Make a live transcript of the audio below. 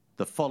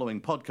The following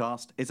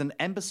podcast is an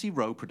Embassy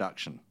Row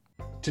production.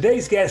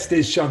 Today's guest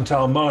is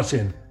Chantal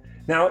Martin.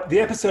 Now, the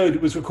episode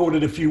was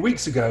recorded a few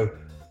weeks ago,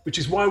 which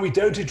is why we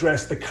don't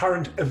address the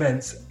current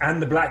events and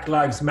the Black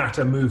Lives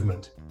Matter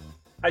movement.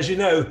 As you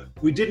know,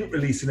 we didn't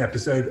release an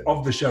episode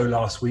of the show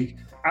last week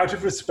out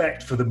of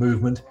respect for the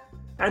movement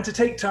and to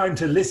take time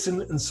to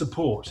listen and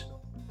support.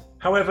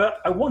 However,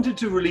 I wanted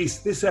to release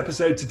this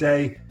episode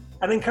today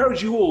and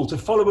encourage you all to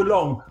follow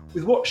along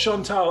with what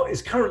Chantal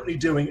is currently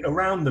doing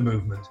around the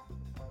movement.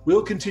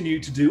 We'll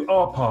continue to do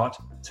our part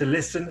to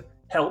listen,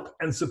 help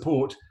and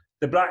support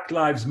the Black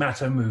Lives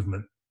Matter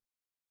movement.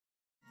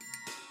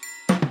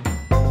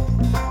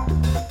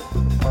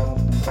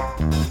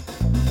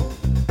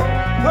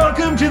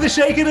 Welcome to the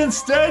Shaken and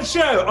Stirred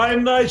Show.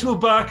 I'm Nigel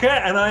Barker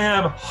and I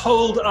am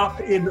holed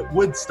up in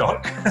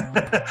Woodstock.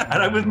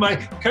 And I'm with my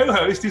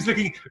co-host who's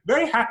looking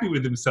very happy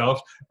with himself.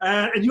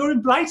 And you're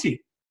in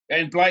Blighty.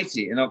 In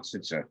Blighty, in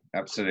Oxfordshire,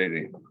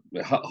 absolutely.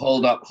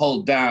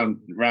 Hold down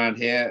around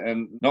here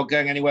and not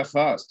going anywhere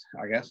fast,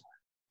 I guess.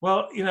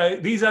 Well, you know,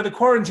 these are the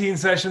quarantine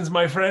sessions,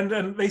 my friend,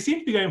 and they seem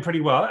to be going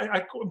pretty well.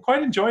 I'm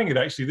quite enjoying it,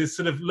 actually, this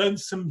sort of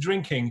lonesome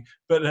drinking,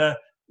 but,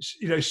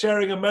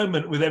 sharing a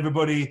moment with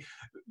everybody,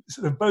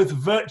 sort of both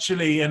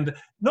virtually and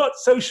not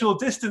social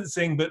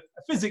distancing, but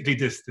physically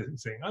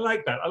distancing. I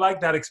like that. I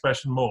like that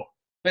expression more.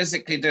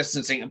 Physically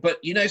distancing, but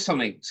you know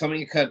something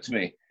occurred to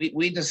me.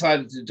 We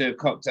decided to do a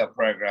cocktail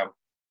program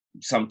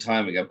some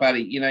time ago, about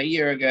a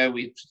year ago.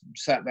 We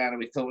sat down and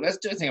we thought, let's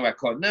do a thing about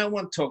cocktails. No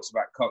one talks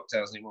about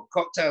cocktails anymore.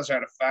 Cocktails are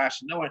out of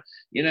fashion. No one,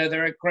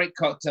 there are great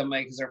cocktail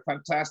makers. There are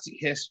fantastic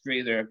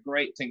history. There are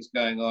great things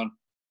going on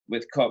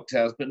with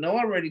cocktails, but no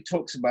one really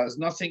talks about it. There's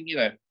nothing,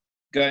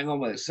 going on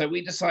with it. So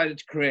we decided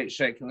to create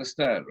Shaken and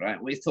Stirred,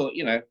 right? We thought,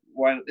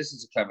 why not? This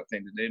is a clever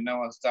thing to do. No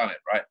one's done it,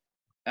 right?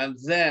 And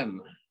then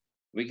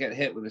we get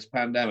hit with this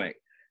pandemic.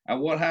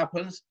 And what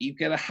happens? You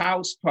get a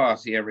house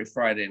party every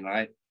Friday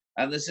night,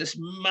 and there's this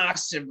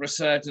massive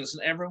resurgence,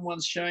 and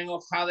everyone's showing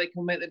off how they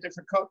can make the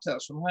different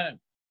cocktails from home.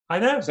 I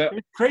know,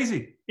 it's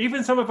crazy.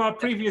 Even some of our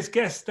previous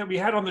guests that we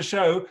had on the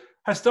show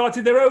have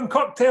started their own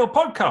cocktail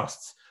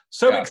podcasts.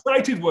 So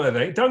excited were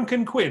they.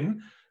 Duncan Quinn,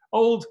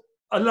 old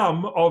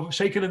alum of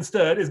Shaken and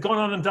Stirred, has gone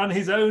on and done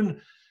his own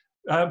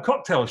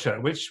cocktail show,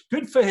 which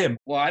good for him.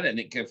 Well, I don't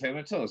think good for him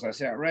at all. So I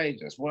say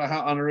outrageous.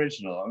 How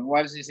unoriginal. I mean,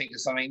 why does he think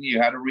of something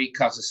new? How to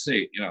recut a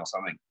suit,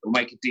 something, or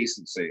make a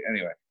decent suit.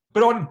 Anyway.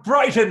 But on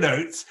brighter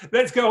notes,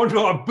 let's go on to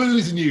our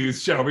booze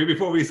news, shall we?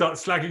 Before we start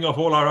slagging off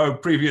all our own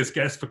previous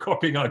guests for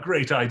copying our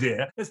great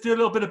idea, let's do a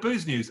little bit of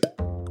booze news.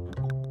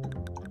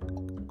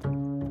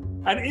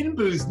 And in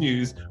booze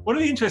news, one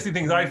of the interesting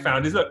things I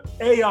found is that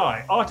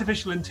AI,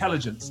 artificial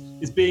intelligence,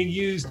 is being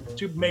used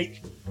to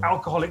make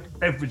alcoholic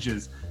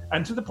beverages.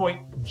 And to the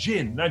point,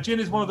 gin. Now, gin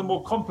is one of the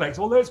more complex,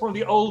 although it's one of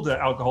the older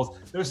alcohols.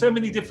 There are so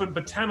many different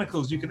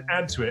botanicals you can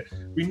add to it.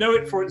 We know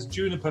it for its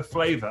juniper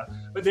flavor,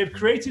 but they've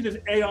created an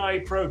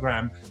AI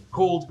program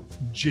called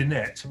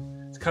Jeanette.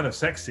 It's kind of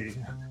sexy.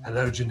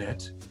 Hello,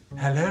 Jeanette.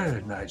 Hello,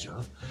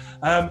 Nigel.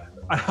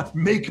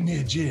 Make me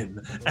a gin.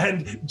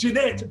 And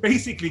Jeanette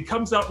basically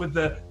comes up with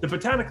the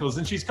botanicals,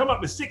 and she's come up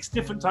with 6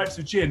 different types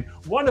of gin,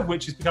 one of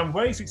which has become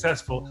very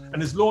successful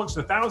and has launched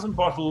 1,000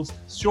 bottles,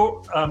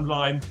 short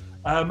line,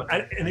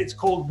 and it's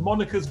called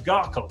Monica's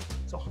Garkle.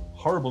 It's a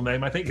horrible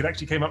name. I think it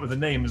actually came up with a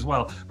name as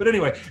well. But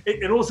anyway,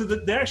 it also,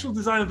 the actual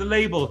design of the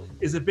label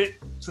is a bit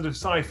sort of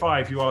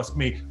sci-fi, if you ask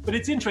me. But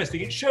it's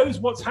interesting. It shows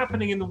what's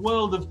happening in the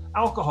world of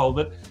alcohol,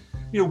 that,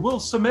 will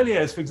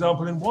sommeliers, for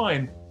example, in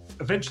wine,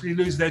 eventually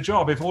lose their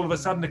job if all of a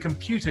sudden a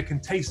computer can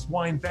taste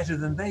wine better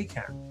than they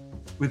can,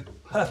 with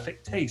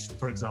perfect taste,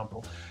 for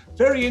example.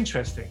 Very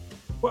interesting.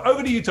 Well,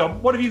 over to you,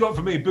 Tom. What have you got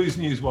for me, booze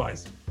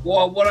news-wise?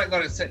 Well, what I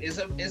got to say is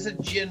a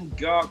gin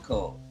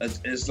garkle.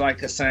 It's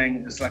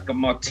like a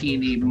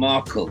martini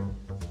markle.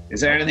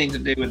 Is there anything to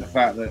do with the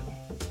fact that?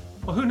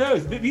 Well, who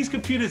knows? These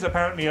computers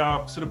apparently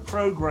are sort of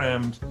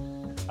programmed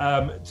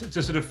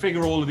to sort of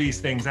figure all of these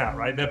things out,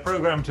 right? They're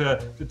programmed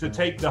to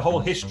take the whole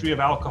history of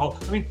alcohol.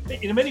 I mean,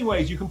 in many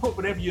ways, you can put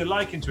whatever you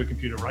like into a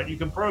computer, right? You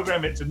can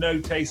program it to know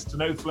taste, to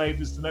know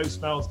flavors, to know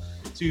smells,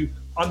 to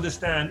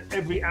understand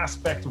every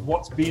aspect of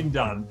what's being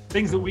done,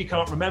 things that we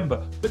can't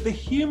remember. But the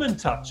human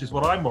touch is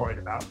what I'm worried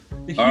about.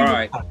 The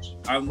human touch.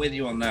 I'm with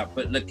you on that.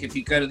 But look, if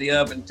you go to the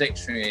Urban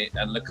Dictionary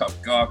and look up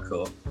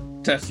garkle,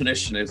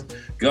 definition is,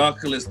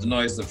 garkle is the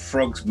noise that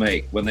frogs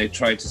make when they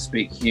try to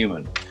speak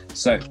human.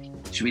 So,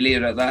 should we leave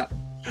it at that?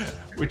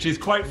 Which is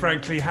quite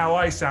frankly how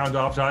I sound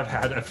after I've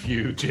had a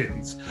few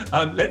gins.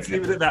 Let's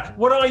leave it at that.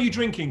 What are you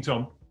drinking,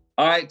 Tom?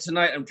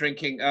 Tonight I'm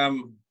drinking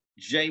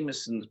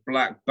Jameson's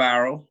Black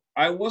Barrel.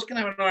 I was going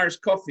to have an Irish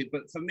coffee,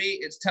 but for me,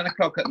 it's 10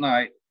 o'clock at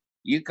night.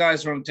 You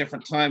guys are on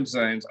different time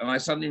zones, and I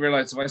suddenly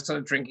realized if I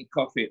started drinking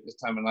coffee at this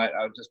time of night,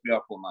 I would just be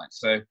up all night.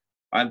 So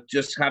I'm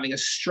just having a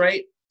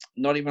straight,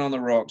 not even on the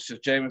rocks,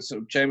 just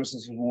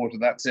Jameson's water.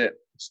 That's it.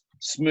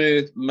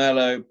 Smooth,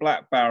 mellow,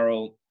 Black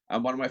Barrel,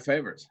 and one of my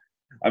favorites.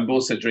 I'm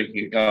also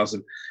drinking a glass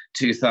of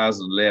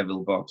 2000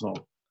 Learville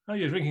bottle. Oh,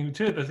 you're drinking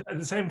two at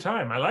the same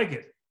time. I like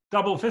it.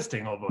 Double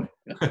fisting, old boy.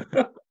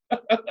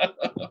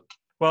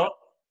 Well,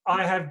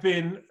 I have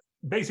been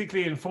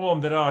basically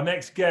informed that our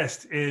next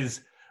guest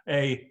is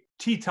a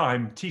tea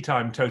time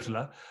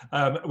totaler,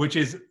 which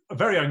is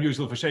very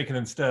unusual for Shaken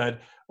and Stirred.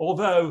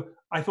 Although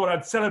I thought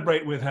I'd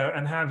celebrate with her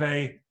and have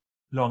a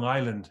Long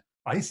Island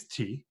iced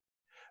tea,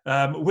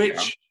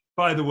 which,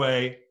 by the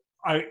way,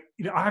 I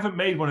haven't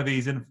made one of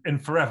these in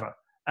forever.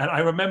 And I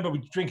remember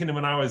drinking them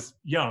when I was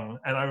young,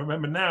 and I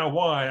remember now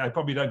why I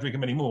probably don't drink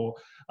them anymore.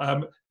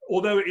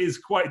 Although it is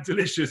quite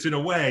delicious in a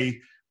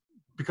way,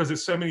 because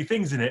there's so many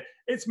things in it.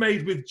 It's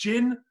made with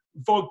gin,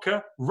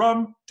 vodka,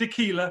 rum,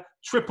 tequila,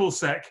 triple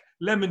sec,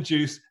 lemon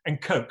juice,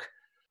 and Coke.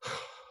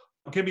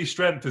 Give me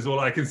strength is all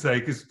I can say,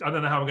 because I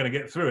don't know how I'm going to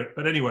get through it.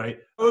 But anyway,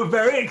 we're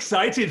very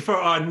excited for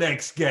our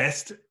next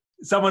guest,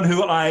 someone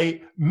who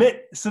I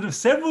met sort of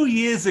several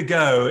years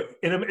ago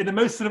in the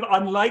most sort of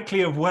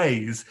unlikely of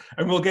ways.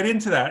 And we'll get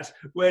into that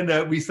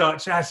when we start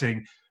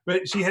chatting.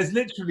 But she has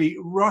literally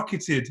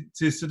rocketed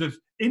to sort of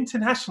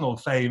international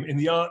fame in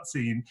the art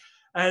scene.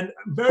 And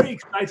I'm very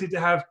excited to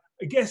have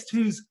a guest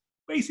whose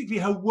basically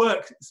her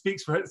work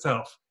speaks for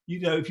itself.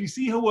 If you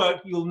see her work,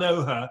 you'll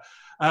know her.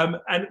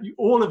 And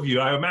all of you,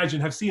 I imagine,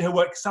 have seen her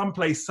work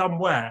someplace,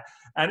 somewhere.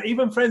 And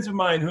even friends of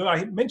mine who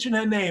I mention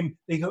her name,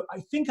 they go, I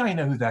think I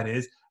know who that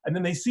is. And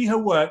then they see her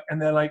work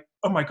and they're like,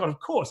 oh my God, of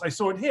course, I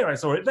saw it here, I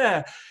saw it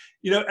there.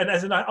 And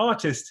as an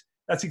artist,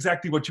 that's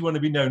exactly what you want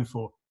to be known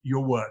for,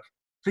 your work.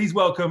 Please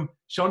welcome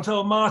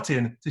Chantal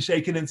Martin to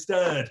Shaken and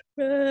Stirred.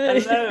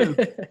 Hello.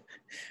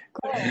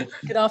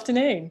 Good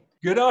afternoon.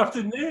 Good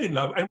afternoon,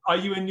 love. Are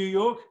you in New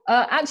York?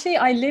 Actually,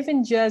 I live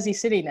in Jersey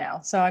City now.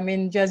 So I'm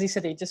in Jersey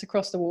City, just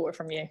across the water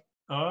from you.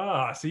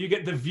 Ah, so you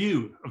get the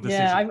view of the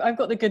city. Yeah, I've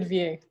got the good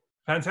view.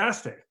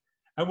 Fantastic.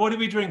 And what are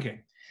we drinking?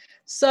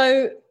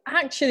 So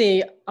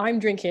actually, I'm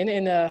drinking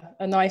in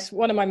a nice,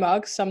 one of my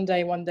mugs,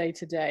 someday, one day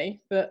today.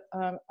 But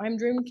I'm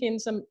drinking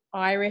some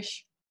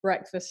Irish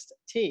breakfast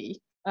tea.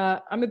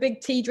 I'm a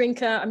big tea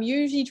drinker. I'm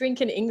usually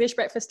drinking English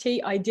breakfast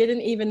tea. I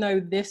didn't even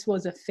know this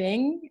was a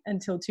thing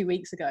until 2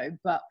 weeks ago,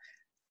 but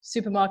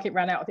supermarket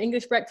ran out of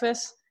English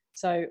breakfast.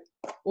 So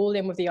all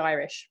in with the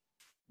Irish.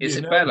 Is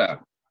it better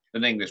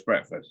than English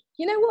breakfast?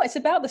 You know what? It's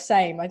about the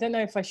same. I don't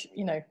know if I should,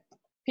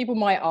 people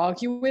might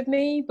argue with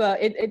me,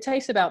 but it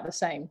tastes about the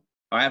same.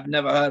 I have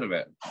never heard of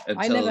it.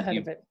 I never heard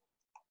of it.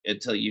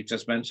 Until you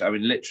just mentioned, I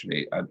mean,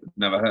 literally, I've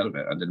never heard of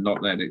it. I did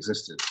not know it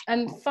existed.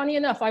 And funny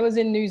enough, I was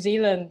in New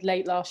Zealand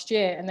late last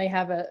year and they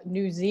have a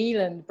New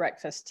Zealand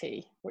breakfast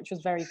tea, which was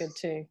very good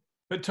too.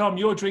 But Tom,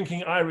 you're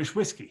drinking Irish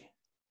whiskey.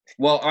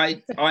 Well,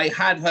 I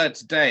had heard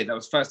today, that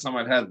was the first time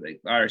I'd heard that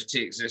Irish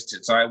tea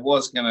existed. So I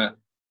was going to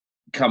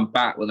come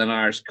back with an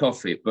Irish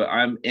coffee, but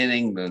I'm in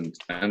England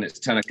and it's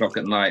 10 o'clock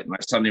at night. And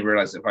I suddenly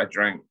realized if I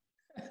drank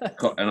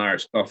an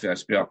Irish coffee, I'd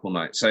be up all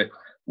night. So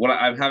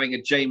I'm having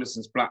a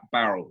Jameson's Black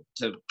Barrel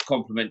to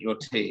complement your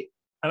tea.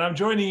 And I'm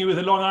joining you with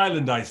a Long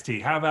Island iced tea.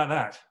 How about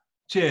that?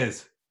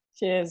 Cheers.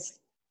 Cheers.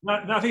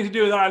 Nothing to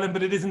do with Ireland,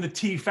 but it is in the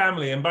tea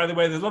family. And by the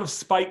way, there's a lot of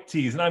spiked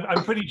teas. And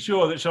I'm pretty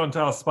sure that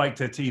Chantal spiked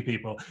her tea,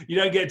 people. You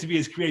don't get to be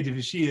as creative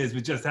as she is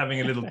with just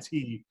having a little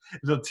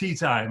tea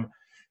time.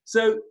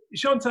 So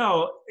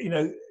Chantal,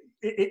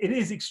 it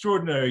is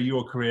extraordinary,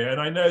 your career. And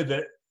I know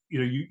that,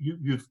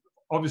 you've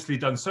obviously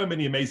done so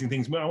many amazing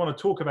things. I want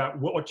to talk about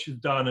what you've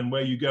done and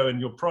where you go in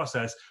your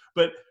process.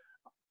 But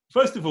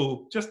first of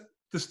all, just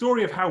the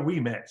story of how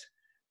we met,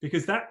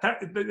 because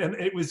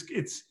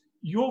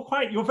you're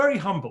very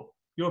humble.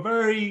 You're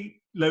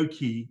very low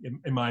key,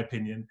 in my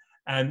opinion.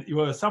 And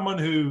you're someone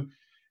who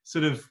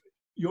sort of,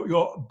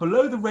 you're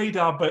below the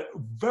radar, but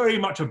very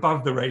much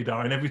above the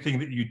radar in everything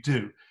that you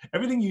do.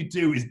 Everything you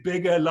do is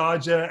bigger,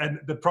 larger, and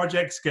the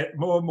projects get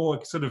more and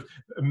more sort of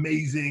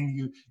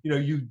amazing.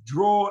 You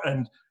draw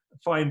and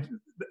find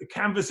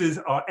canvases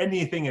are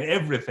anything and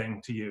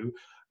everything to you.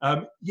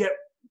 Yet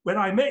when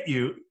I met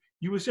you,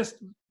 you was just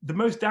the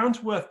most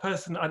down-to-earth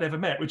person I'd ever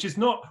met, which is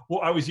not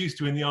what I was used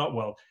to in the art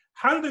world.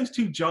 How do those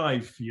two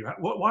jive for you?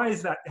 Why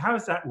is that? How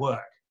does that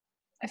work?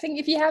 I think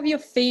if you have your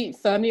feet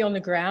firmly on the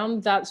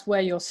ground, that's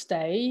where you'll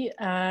stay.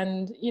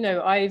 And,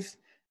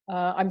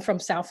 I'm from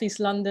Southeast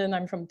London,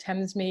 I'm from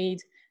Thamesmead,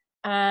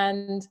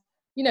 and,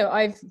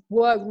 I've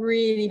worked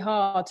really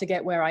hard to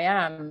get where I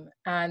am.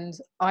 And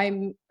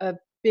I'm a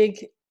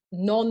big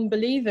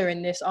non-believer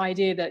in this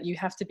idea that you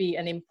have to be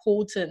an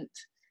important,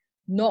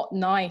 not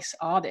nice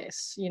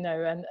artist,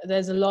 and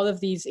there's a lot of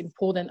these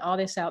important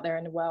artists out there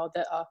in the world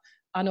that are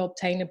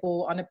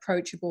unobtainable,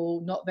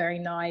 unapproachable, not very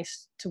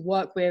nice to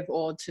work with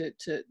or to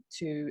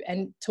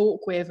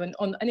talk with, and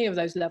on any of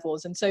those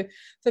levels. And so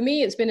for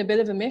me, it's been a bit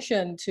of a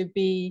mission to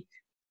be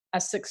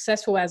as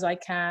successful as I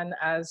can,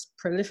 as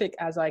prolific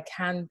as I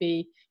can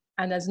be,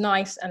 and as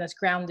nice and as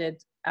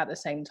grounded at the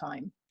same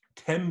time.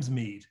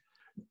 Thamesmead.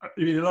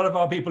 A lot of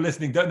our people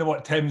listening don't know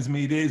what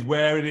Thamesmead is,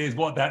 where it is,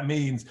 what that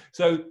means.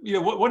 So,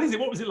 what is it?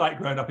 What was it like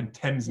growing up in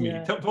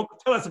Thamesmead? Yeah.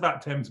 Tell us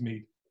about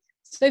Thamesmead.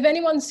 So if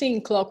anyone's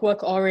seen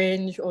Clockwork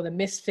Orange or The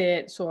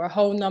Misfits or a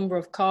whole number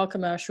of car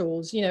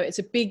commercials, it's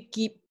a big,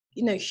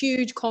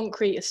 huge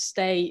concrete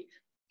estate,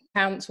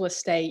 council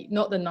estate,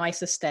 not the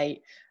nice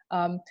estate.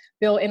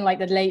 built in like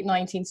the late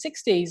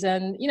 1960s.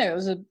 And, you know, it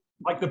was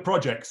like the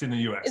projects in the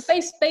US.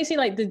 It's basically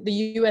like the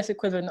US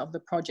equivalent of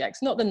the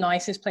projects. Not the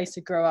nicest place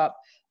to grow up.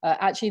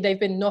 Actually, they've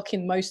been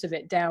knocking most of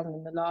it down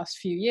in the last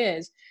few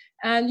years.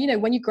 And, you know,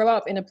 when you grow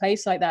up in a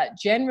place like that,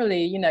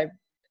 generally, you know,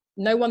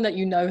 no one that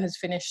you know has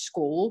finished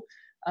school.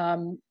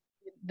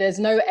 There's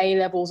no A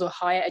levels or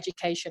higher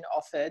education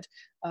offered.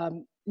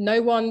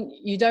 No one,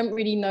 you don't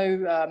really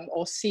know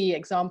or see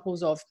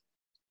examples of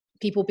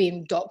people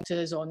being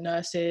doctors or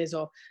nurses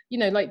or, you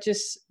know, like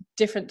just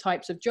different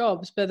types of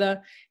jobs. But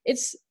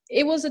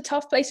it was a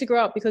tough place to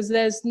grow up because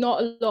there's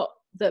not a lot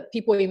that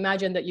people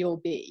imagine that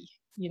you'll be,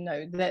 you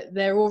know, that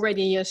they're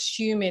already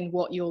assuming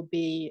what you'll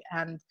be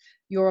and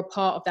you're a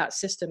part of that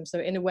system. So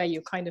in a way,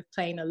 you're kind of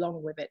playing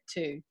along with it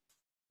too.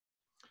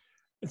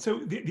 And so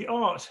the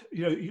art,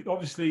 you know,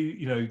 obviously,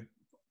 you know,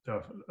 there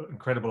are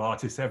incredible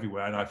artists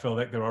everywhere. And I feel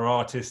like there are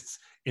artists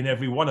in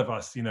every one of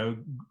us. You know,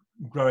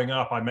 growing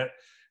up, I met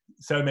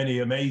so many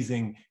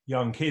amazing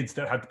young kids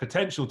that had the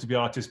potential to be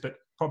artists, but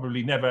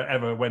probably never,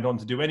 ever went on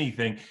to do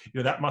anything. You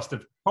know, that must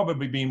have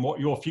probably been what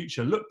your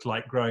future looked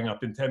like growing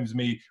up in terms of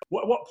me.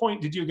 What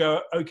point did you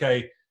go,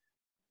 okay,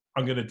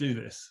 I'm going to do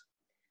this?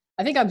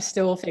 I think I'm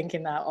still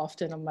thinking that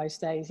often on most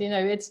days. You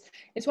know, it's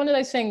one of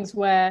those things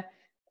where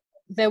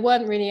there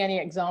weren't really any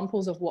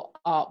examples of what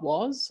art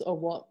was or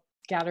what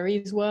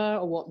galleries were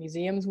or what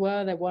museums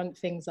were. There weren't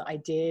things that I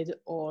did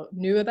or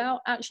knew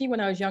about actually when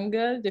I was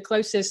younger. The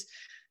closest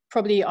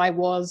probably I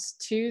was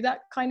to that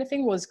kind of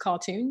thing was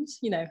cartoons.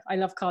 You know, I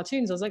love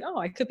cartoons. I was like, oh,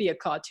 I could be a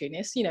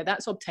cartoonist. You know,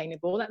 that's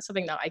obtainable. That's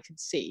something that I could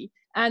see.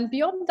 And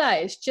beyond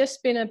that, it's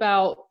just been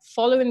about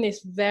following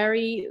this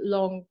very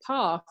long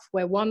path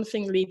where one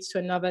thing leads to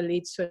another,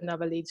 leads to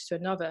another, leads to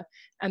another.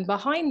 And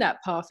behind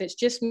that path, it's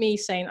just me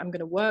saying, I'm going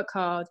to work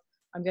hard.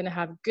 I'm going to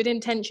have good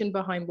intention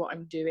behind what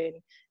I'm doing.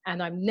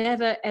 And I'm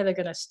never, ever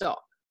going to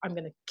stop. I'm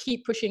going to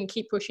keep pushing,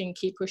 keep pushing,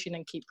 keep pushing,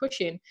 and keep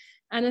pushing.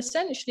 And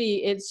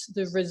essentially, it's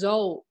the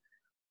result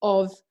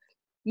of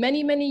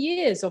many, many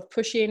years of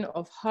pushing,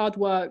 of hard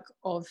work,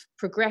 of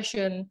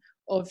progression,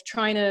 of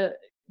trying to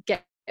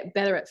get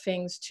better at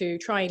things, to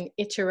try and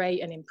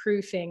iterate and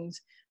improve things,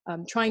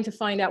 trying to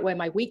find out where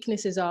my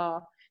weaknesses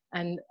are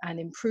and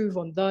improve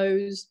on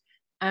those.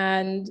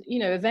 And, you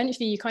know,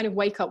 eventually you kind of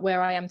wake up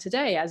where I am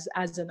today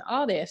as an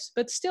artist,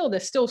 but still,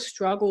 there's still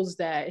struggles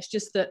there. It's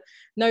just that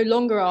no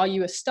longer are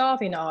you a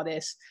starving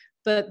artist,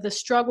 but the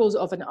struggles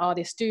of an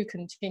artist do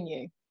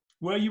continue.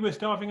 Were you a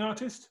starving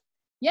artist?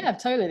 Yeah,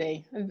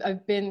 totally.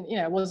 I've been, you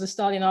know, was a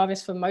starving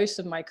artist for most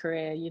of my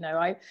career. You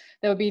know,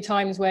 there would be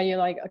times where you're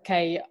like,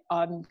 okay,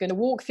 I'm going to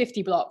walk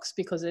 50 blocks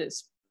because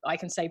I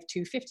can save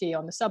 $2.50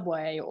 on the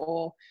subway,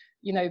 or,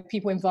 you know,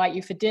 people invite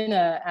you for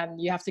dinner and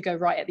you have to go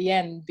right at the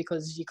end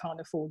because you can't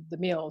afford the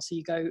meal. So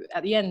you go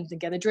at the end and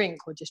get a drink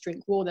or just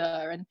drink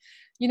water. And,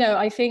 you know,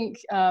 I think,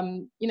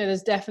 you know,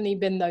 there's definitely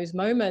been those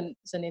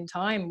moments and in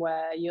time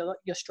where you're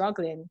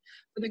struggling.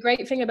 But the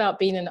great thing about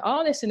being an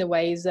artist in a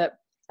way is that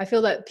I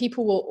feel that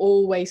people will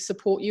always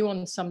support you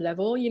on some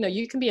level. You know,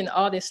 you can be an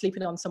artist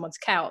sleeping on someone's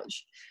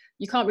couch.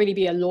 You can't really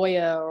be a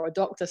lawyer or a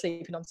doctor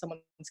sleeping on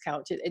someone's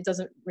couch. It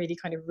doesn't really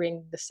kind of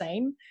ring the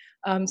same.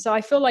 So I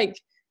feel like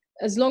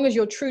as long as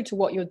you're true to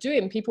what you're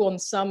doing, people on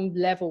some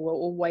level will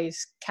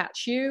always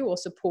catch you or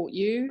support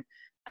you,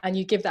 and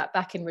you give that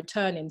back in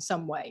return in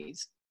some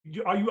ways.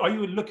 Are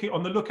you looking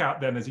on the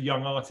lookout then as a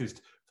young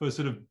artist for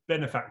sort of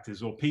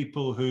benefactors or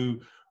people who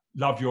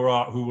love your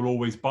art who will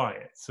always buy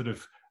it? Sort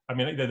of, I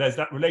mean, there's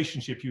that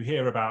relationship you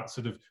hear about,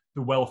 sort of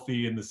the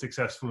wealthy and the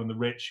successful and the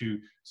rich who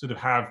sort of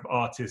have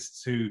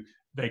artists who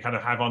they kind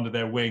of have under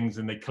their wings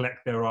and they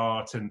collect their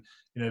art, and,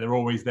 you know, they're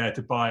always there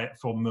to buy it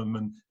from them.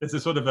 And there's a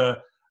sort of a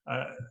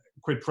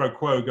quid pro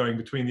quo going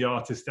between the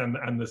artist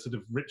and the sort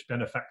of rich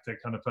benefactor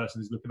kind of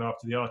person who's looking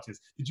after the artist.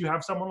 Did you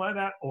have someone like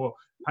that, or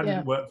how did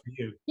it work for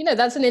you? You know,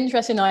 that's an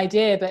interesting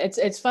idea, but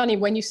it's funny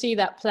when you see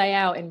that play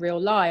out in real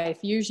life.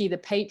 Usually the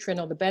patron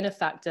or the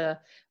benefactor,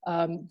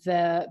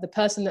 the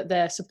person that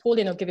they're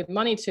supporting or giving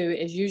money to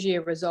is usually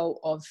a result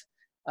of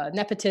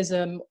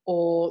nepotism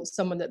or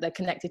someone that they're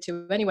connected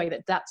to anyway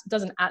that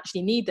doesn't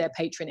actually need their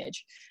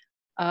patronage.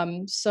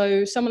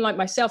 So someone like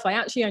myself, I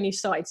actually only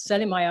started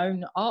selling my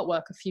own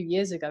artwork a few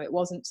years ago. It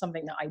wasn't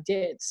something that I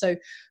did. So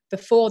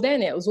before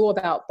then, it was all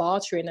about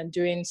bartering and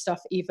doing stuff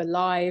either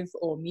live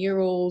or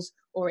murals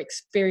or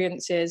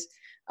experiences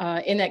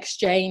in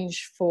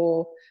exchange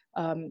for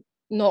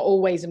not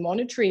always a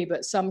monetary,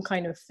 but some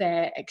kind of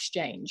fair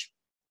exchange.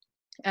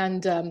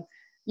 And,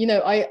 you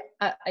know, I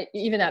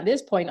even at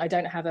this point, I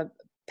don't have a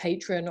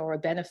patron or a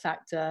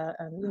benefactor.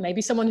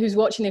 Maybe someone who's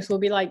watching this will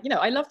be like, you know,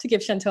 I love to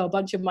give Chantal a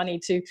bunch of money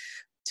to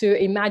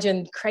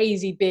imagine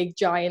crazy, big,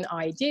 giant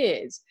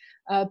ideas.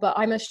 But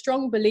I'm a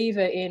strong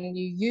believer in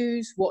you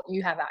use what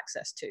you have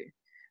access to.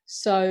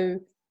 So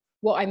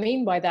what I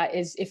mean by that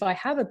is if I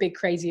have a big,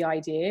 crazy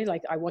idea,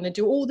 like I want to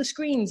do all the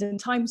screens in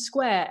Times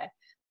Square,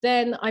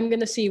 then I'm going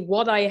to see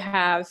what I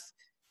have,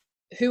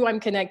 who I'm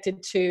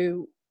connected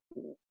to,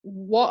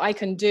 what I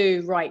can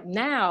do right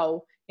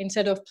now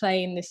instead of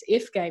playing this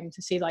if game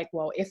to see like,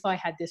 well, if I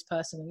had this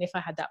person and if I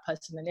had that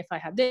person and if I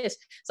had this,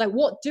 it's like,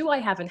 what do I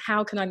have and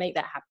how can I make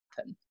that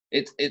happen?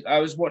 I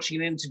was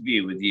watching an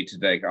interview with you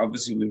today.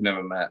 Obviously, we've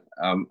never met,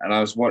 and I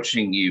was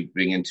watching you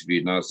being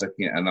interviewed, and I was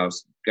looking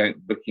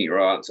at your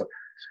answer,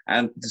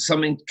 and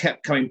something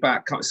kept coming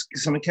back.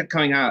 Something kept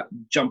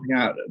jumping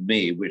out at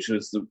me, which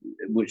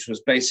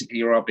was basically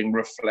you're being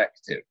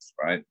reflective,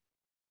 right?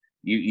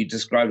 You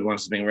described it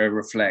once as being very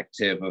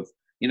reflective of,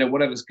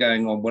 whatever's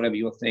going on, whatever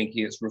you're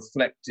thinking. It's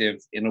reflective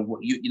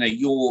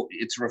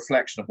it's a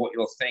reflection of what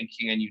you're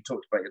thinking, and you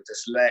talked about your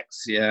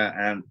dyslexia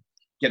and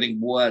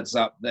getting words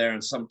up there,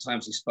 and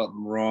sometimes you spelt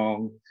them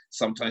wrong,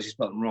 sometimes you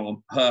spelt them wrong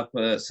on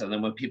purpose, and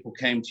then when people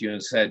came to you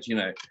and said,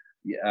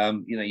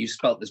 you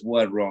spelt this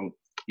word wrong,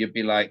 you'd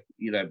be like,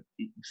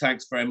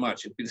 thanks very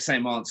much. It'd be the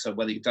same answer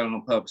whether you've done it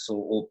on purpose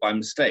or by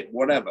mistake,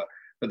 whatever.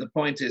 But the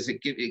point is,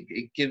 it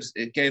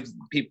gave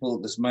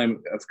people this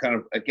moment of kind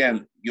of,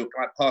 again, you're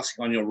kind of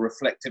passing on your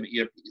reflectivity,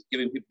 you're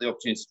giving people the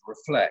opportunity to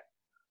reflect.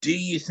 Do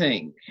you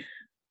think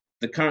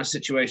the current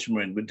situation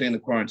we're in, we're doing the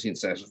quarantine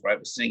sessions, right?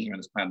 We're sitting here in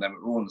this pandemic,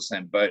 we're all in the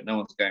same boat, no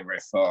one's going very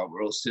far,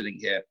 we're all sitting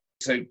here.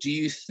 So do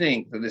you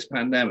think that this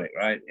pandemic,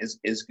 right, is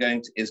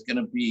going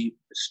to be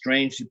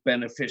strangely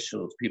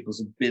beneficial to people's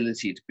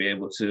ability to be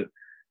able to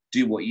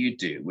do what you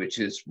do, which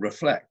is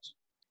reflect?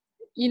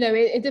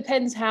 It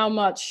depends how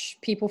much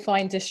people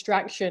find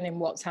distraction in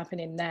what's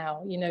happening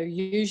now.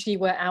 Usually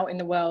we're out in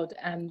the world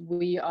and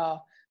we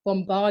are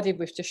bombarded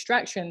with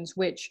distractions,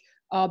 which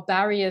are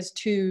barriers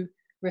to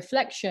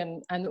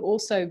reflection and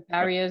also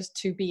barriers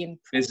to being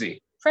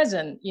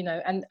present,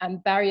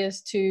 and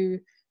barriers to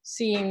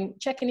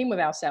checking in with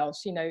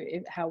ourselves,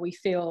 how we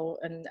feel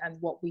and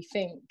what we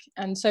think.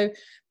 And so,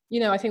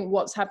 I think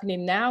what's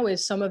happening now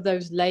is some of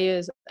those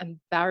layers and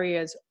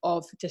barriers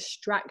of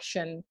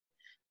distraction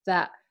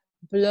that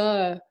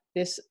blur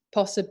this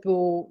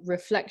possible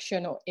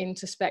reflection or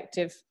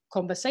introspective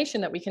conversation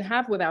that we can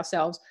have with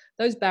ourselves.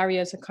 Those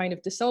barriers are kind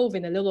of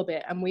dissolving a little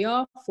bit, and we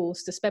are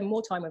forced to spend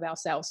more time with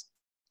ourselves,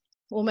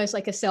 almost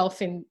like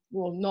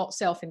not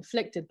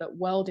self-inflicted, but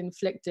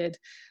world-inflicted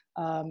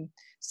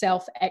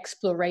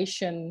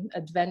self-exploration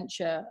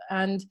adventure.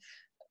 And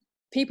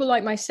people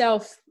like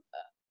myself,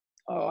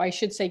 or I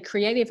should say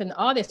creative and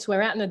artists, we're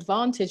at an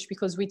advantage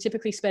because we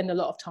typically spend a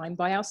lot of time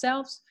by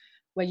ourselves.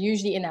 We're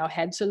usually in our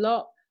heads a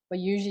lot. We're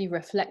usually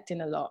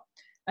reflecting a lot.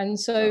 And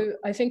so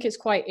I think it's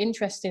quite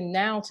interesting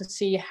now to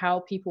see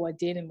how people are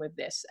dealing with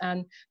this.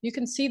 And you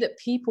can see that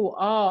people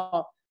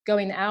are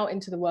going out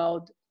into the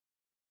world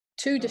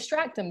to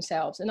distract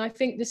themselves. And I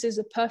think this is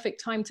a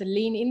perfect time to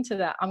lean into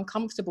that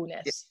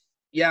uncomfortableness.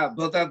 Yeah,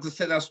 but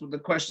that's what the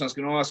question I was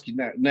going to ask you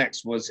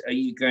next was, am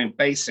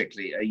I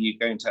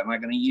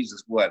going to use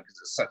this word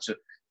because it's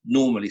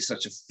normally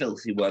such a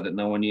filthy word that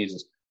no one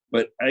uses,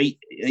 but are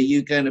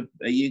you going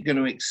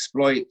to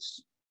exploit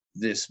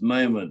this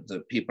moment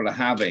that people are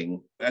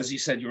having? As you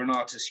said, you're an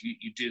artist,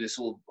 you do this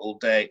all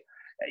day,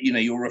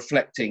 you're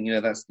reflecting,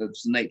 that's the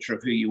nature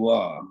of who you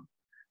are.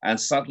 And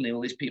suddenly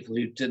all these people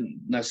who didn't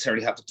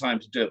necessarily have the time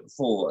to do it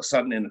before are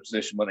suddenly in a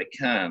position where they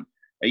can.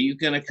 Are you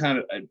going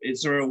to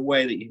is there a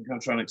way that you can kind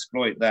of try and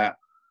exploit that?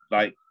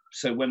 Like,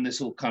 so when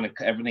this all kind of,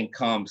 everything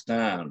calms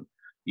down,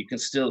 you can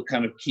still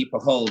kind of keep a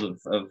hold of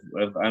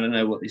I don't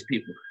know what these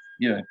people,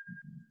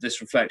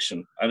 this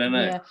reflection. I don't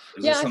know.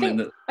 Yeah,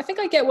 I think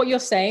I get what you're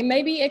saying.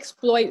 Maybe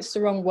exploit's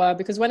the wrong word,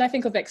 because when I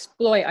think of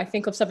exploit, I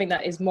think of something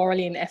that is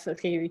morally and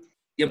ethically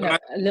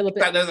a little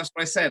bit. That's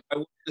what I said. I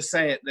wanted to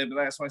say it, but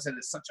that's why I said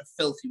it's such a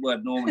filthy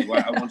word normally. Why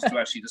I wanted to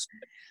actually just,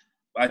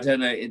 I don't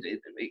know.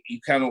 You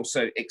can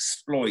also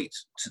exploit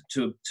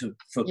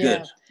for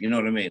good. You know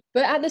what I mean?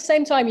 But at the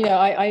same time,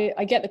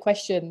 I get the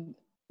question.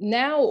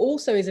 Now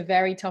also is a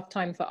very tough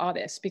time for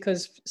artists,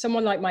 because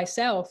someone like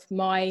myself,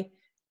 my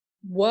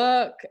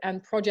work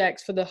and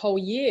projects for the whole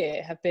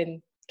year have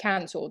been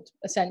cancelled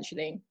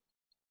essentially.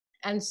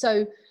 And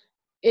so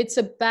it's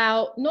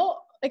about not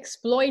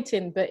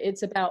exploiting, but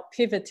it's about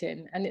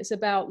pivoting, and it's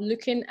about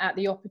looking at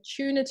the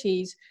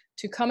opportunities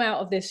to come out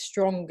of this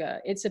stronger.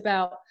 It's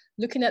about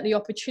looking at the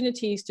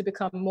opportunities to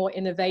become more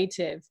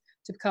innovative,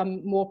 to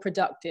become more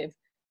productive,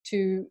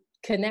 to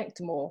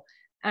connect more,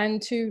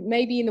 and to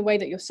maybe, in the way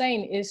that you're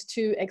saying, is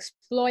to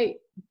exploit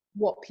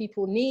what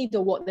people need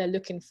or what they're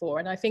looking for.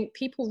 And I think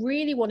people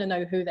really want to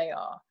know who they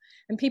are,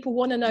 and people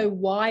want to know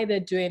why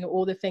they're doing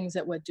all the things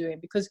that we're doing,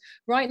 because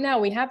right now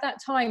we have that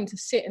time to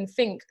sit and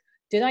think,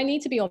 did I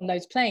need to be on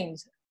those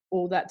planes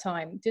all that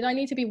time? Did I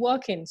need to be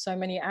working so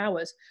many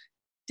hours?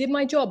 Did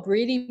my job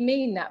really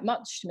mean that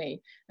much to me?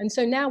 And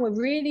so now we're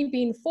really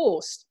being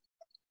forced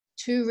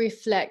to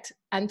reflect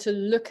and to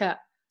look at,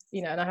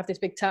 and I have this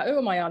big tattoo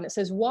on my arm that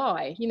says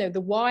why, the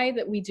why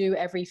that we do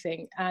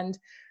everything. And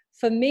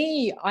for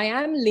me, I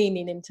am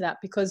leaning into that,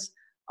 because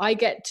I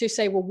get to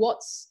say, well,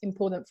 what's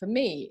important for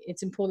me?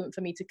 It's important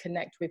for me to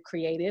connect with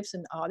creatives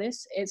and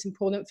artists. It's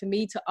important for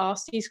me to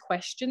ask these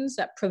questions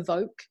that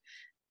provoke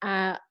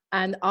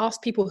and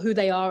ask people who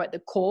they are at the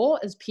core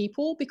as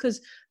people, because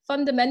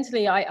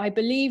fundamentally, I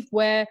believe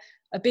where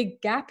a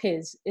big gap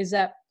is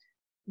that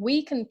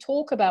we can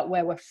talk about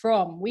where we're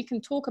from. We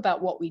can talk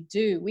about what we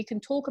do. We can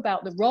talk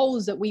about the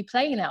roles that we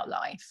play in our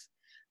life.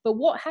 But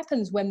what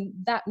happens when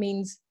that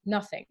means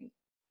nothing?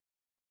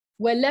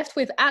 We're left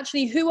with,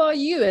 actually, who are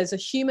you as a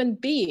human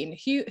being?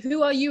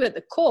 Who are you at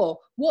the core?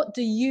 What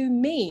do you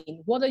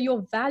mean? What are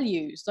your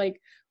values?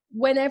 Like,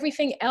 when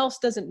everything else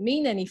doesn't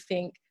mean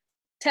anything,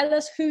 tell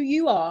us who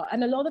you are.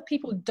 And a lot of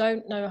people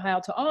don't know how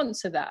to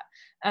answer that.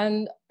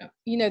 And,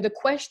 you know, the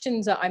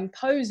questions that I'm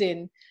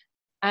posing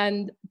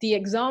and the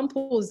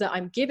examples that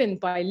I'm given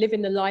by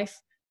living the life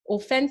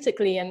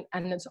authentically and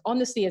as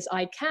honestly as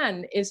I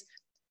can is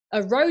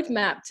a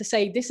roadmap to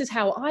say, this is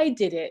how I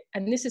did it,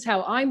 and this is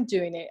how I'm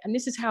doing it, and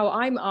this is how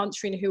I'm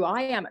answering who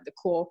I am at the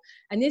core.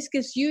 And this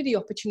gives you the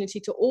opportunity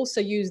to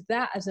also use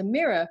that as a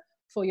mirror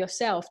for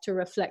yourself to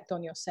reflect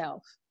on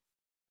yourself.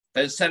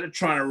 But instead of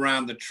trying to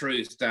ram the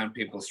truth down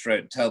people's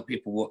throat, tell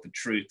people what the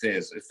truth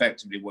is.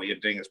 Effectively, what you're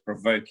doing is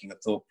provoking a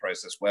thought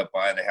process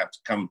whereby they have to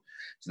come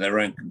to their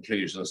own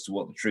conclusion as to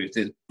what the truth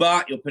is.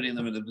 But you're putting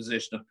them in the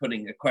position of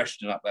putting a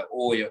question up there,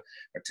 or a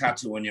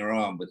tattoo on your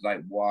arm with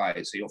like why.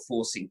 So you're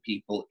forcing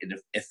people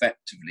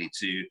effectively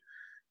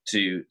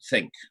to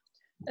think.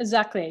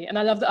 Exactly. And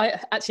I love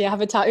that. I have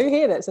a tattoo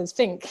here that says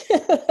think.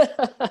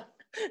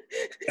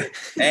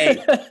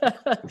 Hey,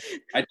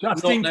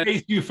 just in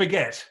case you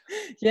forget.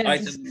 Yeah, I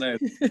didn't know.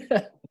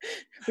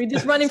 We're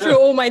just running through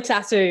all my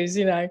tattoos,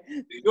 you know.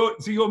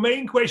 So your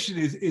main question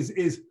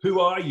is who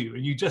are you?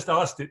 And you just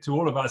asked it to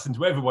all of us and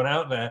to everyone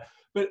out there.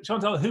 But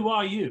Chantal, who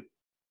are you?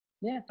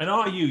 Yeah. And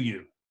are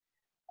you?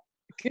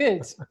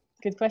 Good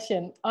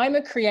question. I'm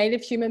a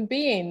creative human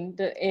being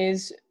that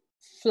is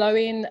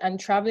flowing and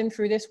traveling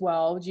through this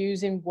world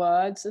using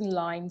words and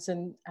lines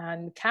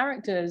and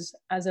characters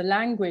as a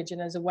language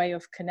and as a way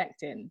of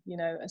connecting. You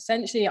know,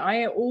 essentially,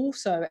 I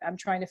also am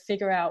trying to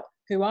figure out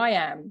who I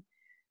am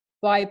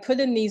by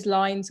putting these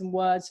lines and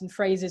words and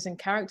phrases and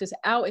characters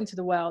out into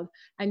the world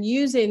and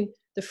using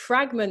the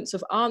fragments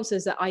of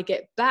answers that I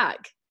get back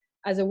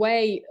as a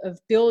way of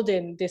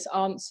building this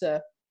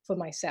answer for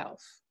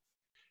myself.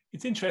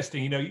 It's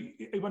interesting, you know,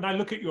 when I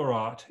look at your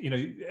art, you know,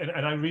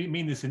 and I really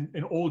mean this in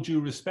all due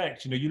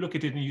respect, you know, you look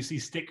at it and you see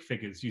stick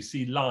figures, you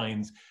see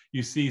lines,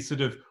 you see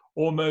sort of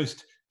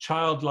almost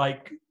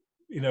childlike,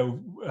 you know,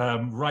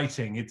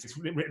 writing. It's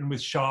written with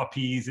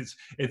Sharpies.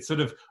 It's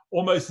sort of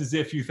almost as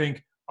if you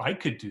think, I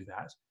could do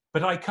that,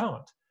 but I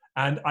can't.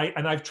 And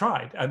I've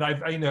tried, and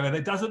and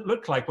it doesn't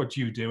look like what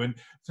you do. And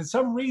for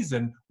some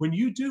reason, when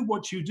you do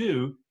what you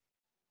do,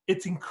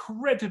 it's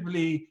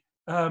incredibly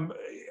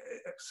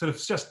sort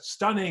of just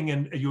stunning,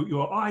 and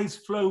your eyes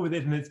flow with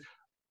it. And it's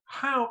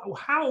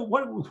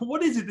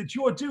what is it that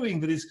you're doing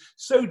that is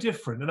so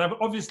different? And I've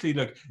obviously,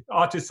 look,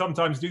 artists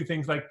sometimes do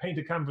things like paint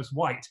a canvas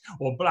white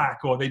or black,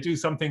 or they do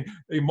something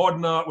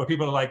modern art where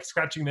people are like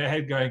scratching their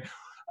head going,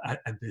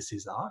 and this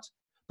is art.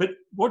 But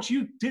what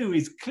you do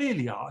is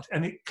clearly art,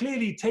 and it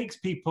clearly takes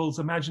people's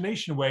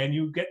imagination away, and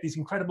you get these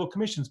incredible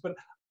commissions. But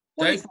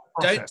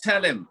don't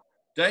tell him.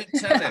 Don't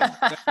tell him.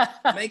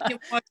 Make him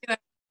work it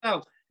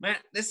out. Man,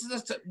 this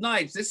is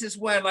nice. This is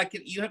where, like,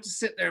 you have to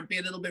sit there and be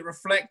a little bit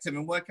reflective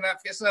and work it out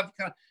for yourself.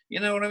 You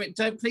know what I mean?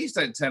 Please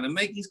don't tell him.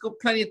 He's got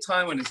plenty of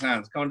time on his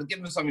hands. Come on, give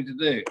him something to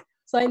do.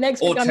 So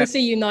next week I'm gonna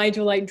see you,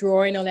 Nigel, like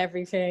drawing on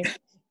everything.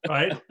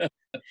 Right.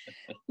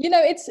 You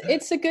know,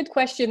 it's a good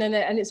question,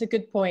 and it's a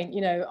good point. You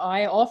know,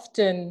 I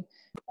often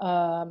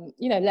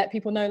let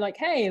people know, like,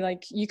 hey,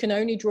 like, you can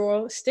only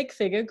draw a stick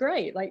figure.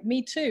 Great. Like,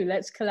 me too.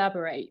 Let's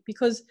collaborate,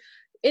 because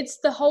it's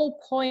the whole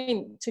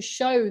point to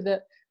show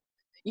that,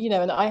 you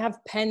know, and I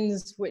have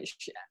pens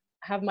which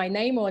have my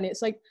name on it.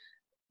 It's like,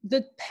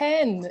 the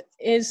pen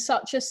is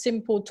such a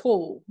simple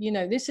tool. You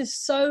know, this is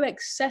so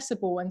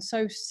accessible and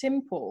so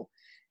simple.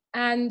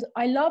 And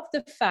I love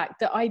the fact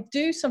that I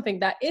do something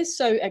that is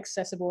so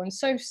accessible and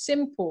so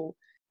simple,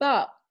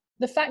 but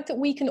the fact that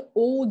we can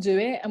all do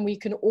it, and we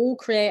can all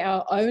create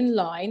our own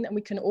line, and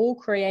we can all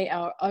create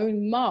our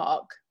own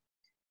mark.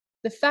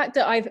 The fact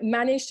that I've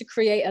managed to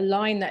create a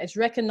line that is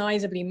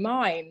recognizably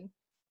mine,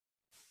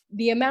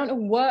 the amount of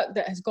work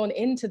that has gone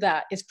into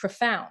that is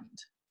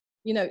profound.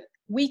 You know,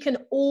 we can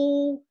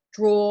all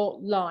draw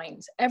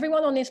lines.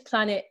 Everyone on this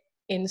planet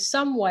in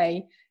some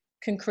way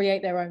can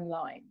create their own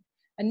line.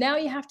 And now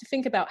you have to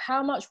think about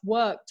how much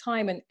work,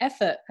 time, and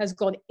effort has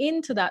gone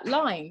into that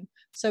line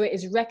so it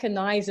is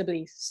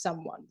recognizably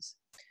someone's.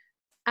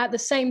 At the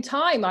same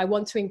time, I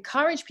want to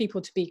encourage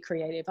people to be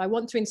creative. I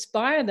want to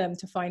inspire them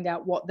to find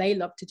out what they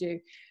love to do.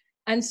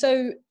 And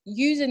so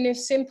using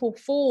this simple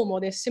form, or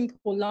this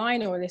simple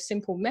line, or this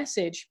simple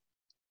message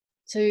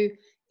to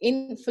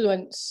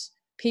influence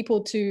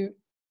people to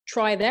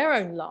try their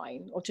own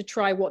line, or to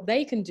try what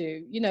they can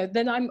do, you know,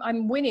 then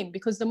I'm winning,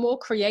 because the more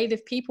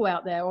creative people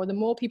out there, or the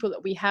more people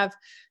that we have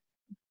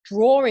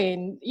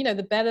drawing, you know,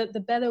 the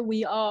better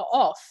we are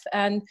off.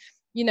 And,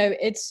 you know,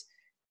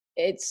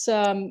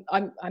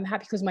 I'm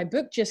happy because my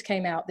book just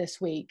came out this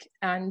week.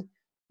 And,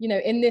 you know,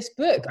 in this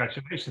book,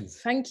 congratulations.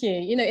 Thank you.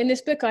 You know, in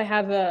this book, I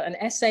have an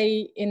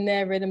essay in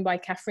there written by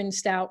Catherine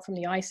Stout from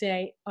the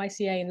ICA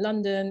in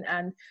London,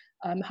 and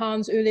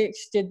Hans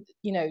Ulrich did,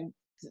 you know,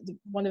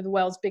 one of the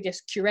world's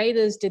biggest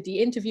curators did the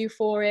interview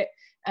for it.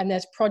 And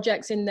there's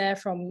projects in there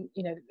from,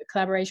 you know, the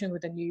collaboration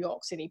with the New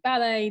York City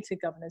Ballet to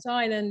Governor's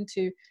Island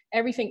to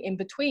everything in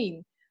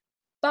between.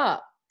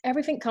 But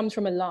everything comes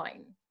from a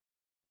line.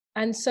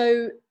 And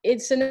so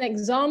it's an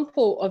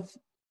example of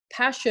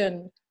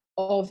passion,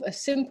 of a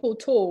simple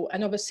tool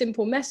and of a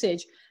simple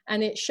message.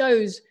 And it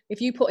shows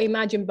if you put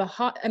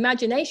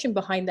imagination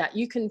behind that,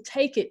 you can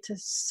take it to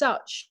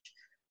sky's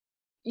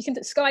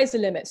the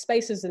limit,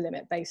 space is the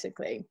limit,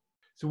 basically.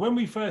 So when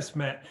we first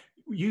met,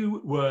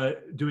 you were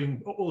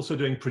also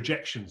doing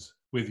projections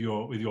with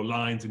your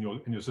lines and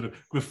your sort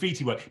of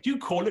graffiti work. Do you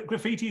call it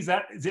graffiti? Is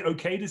it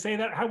okay to say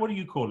that? What do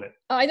you call it?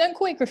 I don't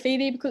call it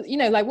graffiti because, you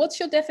know, like, what's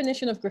your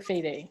definition of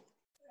graffiti?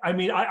 I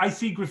mean, I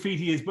see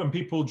graffiti as when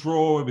people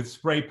draw with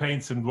spray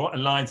paints and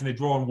lines, and they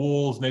draw on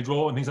walls and they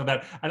draw and things like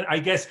that. And I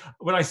guess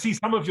when I see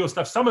some of your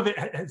stuff, some of it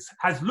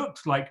has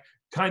looked like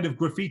kind of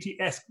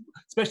graffiti-esque,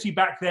 especially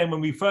back then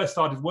when we first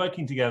started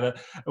working together,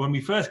 when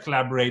we first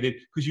collaborated,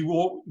 because you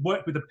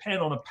worked with a pen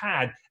on a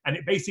pad, and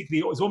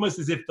it was almost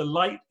as if the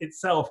light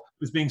itself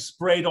was being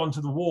sprayed onto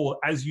the wall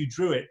as you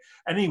drew it.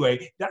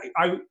 Anyway,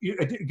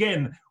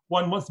 again,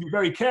 one wants to be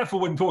very careful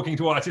when talking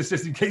to artists,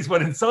 just in case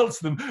one insults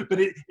them. But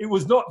it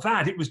was not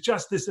that. It was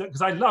just this,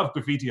 because I love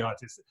graffiti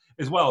artists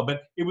as well,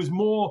 but it was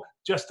more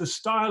just the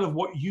style of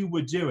what you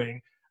were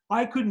doing.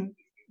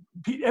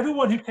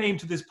 Everyone who came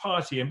to this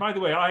party, and by the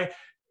way, I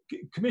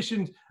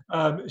commissioned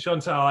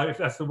Chantal, if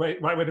that's the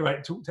right way to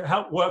write, to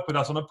help work with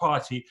us on a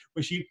party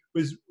where she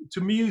was,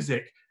 to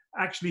music,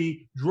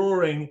 actually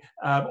drawing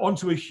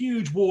onto a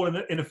huge wall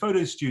in a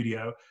photo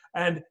studio.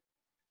 And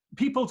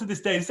people to this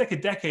day, it's like a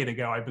decade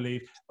ago, I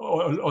believe,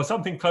 or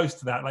something close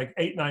to that, like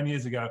 8-9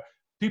 years ago,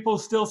 people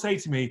still say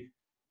to me,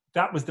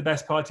 that was the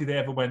best party they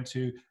ever went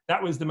to.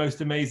 That was the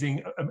most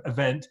amazing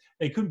event.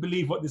 They couldn't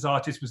believe what this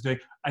artist was doing.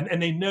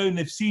 And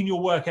they've seen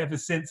your work ever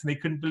since, and they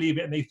couldn't believe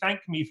it. And they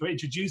thanked me for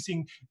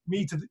introducing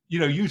me to,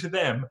 you to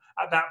them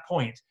at that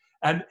point.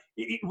 And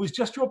it was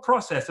just your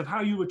process of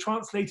how you were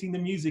translating the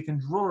music and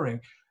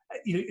drawing.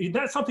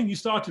 That's something you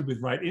started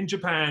with, right? In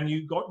Japan,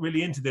 you got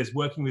really into this,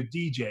 working with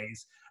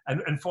DJs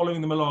and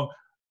following them along.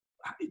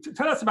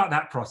 Tell us about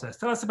that process.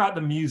 Tell us about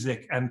the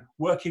music and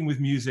working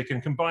with music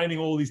and combining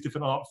all these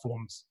different art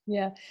forms.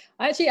 Yeah,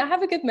 actually, I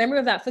have a good memory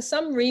of that. For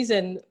some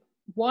reason,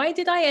 why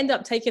did I end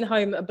up taking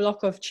home a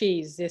block of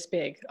cheese this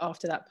big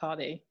after that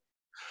party?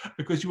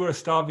 Because you were a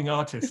starving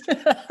artist.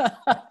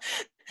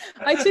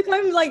 I took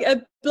home like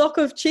a block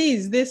of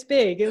cheese this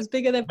big. It was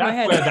bigger than my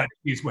head. That's where that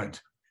cheese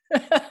went.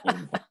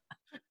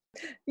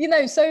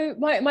 So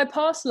my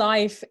past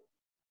life,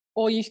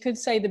 or you could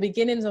say the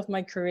beginnings of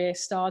my career,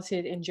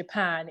 started in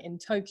Japan, in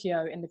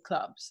Tokyo, in the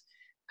clubs.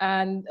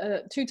 And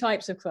two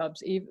types of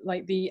clubs,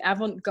 like the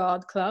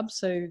avant-garde clubs,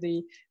 so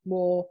the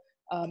more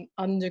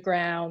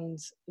underground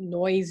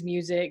noise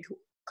music,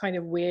 kind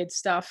of weird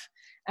stuff.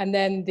 And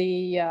then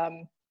the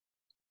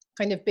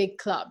kind of big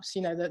clubs,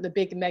 the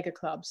big mega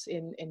clubs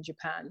in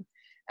Japan.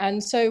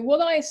 And so what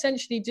I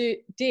essentially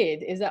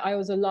did is that I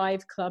was a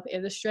live club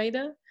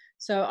illustrator.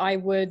 So I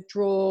would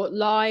draw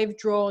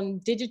drawn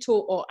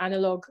digital or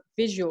analog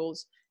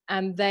visuals,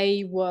 and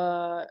they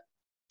were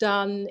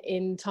done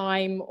in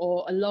time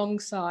or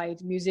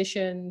alongside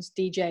musicians,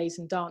 DJs,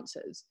 and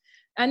dancers.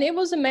 And it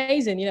was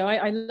amazing.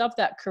 I loved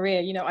that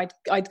career.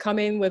 I'd come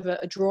in with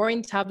a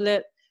drawing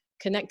tablet,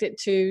 connect it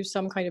to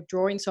some kind of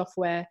drawing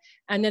software,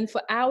 and then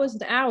for hours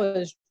and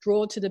hours,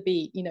 draw to the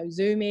beat,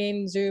 zoom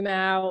in, zoom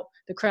out,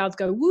 the crowds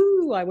go,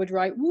 woo, I would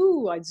write,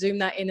 woo, I'd zoom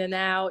that in and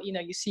out,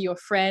 you see your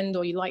friend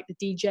or you like the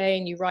DJ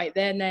and you write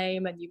their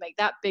name and you make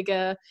that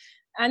bigger.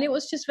 And it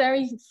was just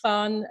very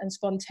fun and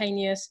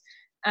spontaneous.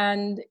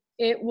 And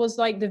it was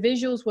like the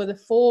visuals were the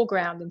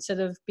foreground instead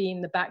of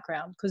being the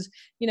background. Because,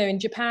 in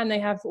Japan, they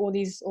have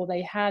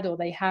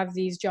they have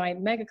these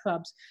giant mega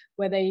clubs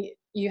where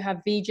you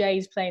have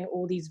VJs playing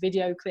all these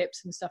video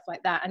clips and stuff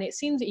like that. And it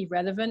seems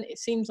irrelevant. It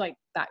seems like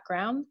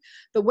background.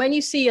 But when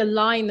you see a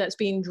line that's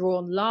being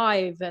drawn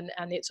live and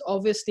it's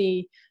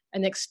obviously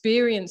an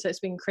experience that's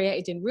been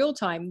created in real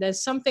time,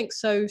 there's something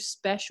so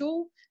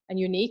special and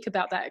unique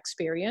about that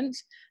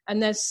experience.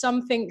 And there's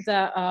something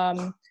that,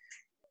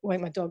 wait,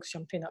 my dog's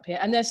jumping up here.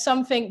 And there's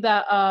something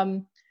that,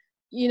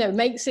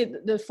 makes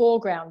it the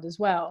foreground as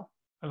well.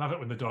 I love it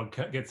when the dog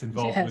gets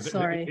involved. Yeah, with it.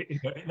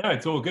 Sorry. No,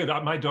 it's all good.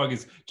 My dog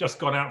has just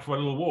gone out for a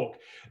little walk.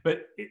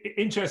 But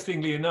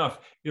interestingly enough,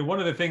 one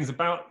of the things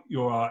about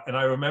your art, and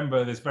I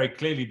remember this very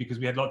clearly because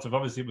we had lots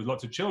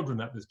of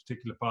children at this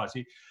particular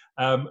party,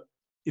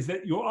 is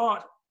that your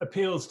art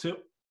appeals to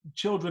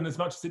children as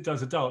much as it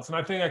does adults. And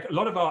I think like a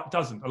lot of art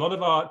doesn't. A lot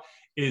of art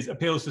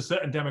appeals to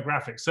certain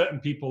demographics.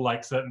 Certain people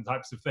like certain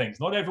types of things.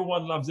 Not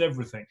everyone loves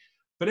everything,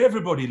 but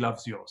everybody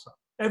loves your stuff.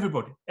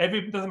 Everybody.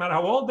 Doesn't matter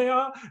how old they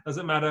are,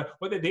 doesn't matter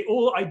whether they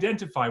all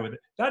identify with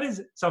it. That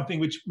is something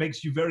which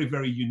makes you very,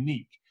 very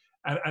unique.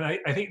 And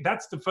I think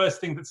that's the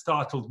first thing that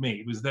startled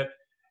me, was that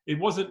it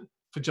wasn't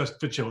for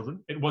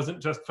children. It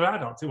wasn't just for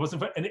adults. It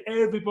wasn't for, and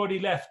everybody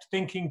left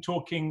thinking,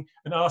 talking,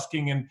 and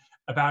asking and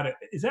about it.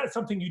 Is that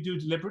something you do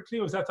deliberately,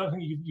 or is that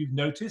something you've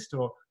noticed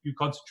or you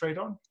concentrate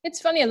on? It's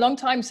funny. A long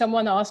time,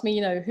 someone asked me,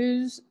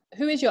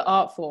 who is your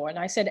art for? And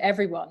I said,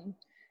 everyone.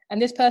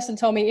 And this person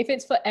told me, if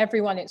it's for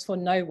everyone, it's for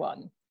no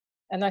one.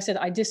 And I said,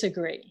 I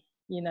disagree.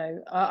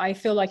 I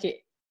feel like it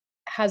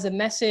has a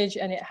message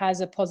and it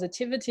has a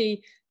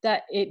positivity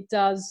that it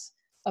does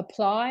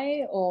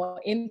apply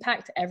or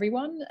impact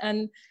everyone.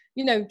 And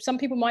some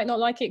people might not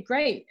like it.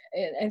 Great.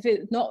 If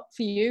it's not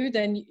for you,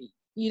 then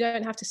you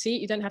don't have to see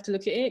it, you don't have to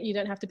look at it, you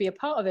don't have to be a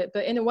part of it.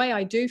 But in a way,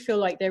 I do feel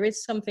like there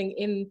is something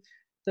in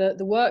the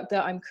work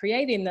that I'm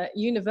creating that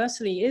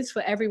universally is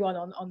for everyone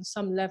on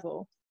some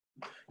level.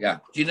 Yeah.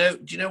 Do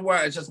you know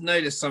why I just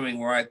noticed something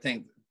where I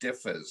think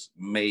differs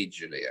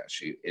majorly,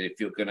 actually, if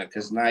you're gonna,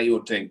 because now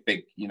you're doing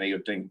big, you're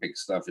doing big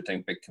stuff, you're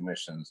doing big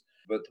commissions.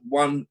 But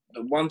the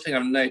one thing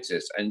I've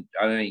noticed, and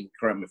I don't know, you can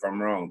correct me if I'm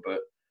wrong, but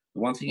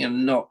the one thing you're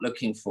not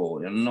looking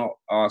for, you're not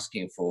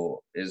asking for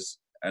is,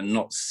 and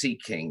not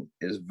seeking,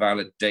 is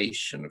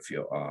validation of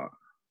your art,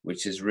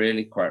 which is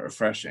really quite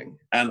refreshing.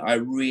 And I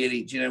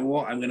really, do you know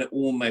what? I'm going to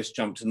almost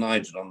jump to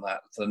Nigel on that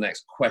for the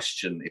next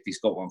question, if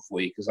he's got one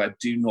for you, because I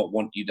do not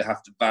want you to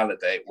have to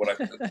validate what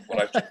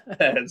I've just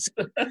said.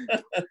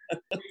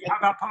 How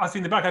about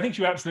passing the back? I think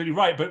you're absolutely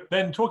right. But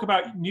then talk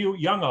about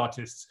young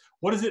artists.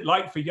 What is it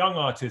like for young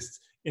artists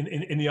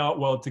in the art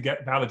world to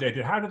get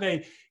validated? How do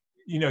they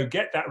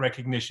get that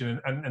recognition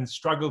and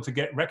struggle to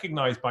get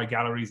recognized by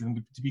galleries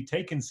and to be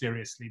taken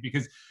seriously?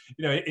 Because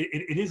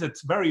it is a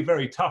very,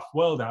 very tough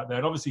world out there,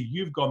 and obviously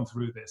you've gone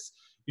through this.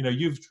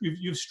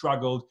 You've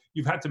struggled,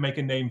 you've had to make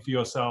a name for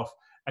yourself,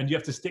 and you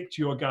have to stick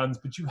to your guns,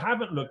 but you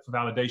haven't looked for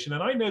validation.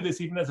 And I know this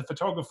even as a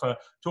photographer,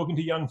 talking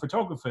to young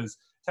photographers,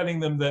 telling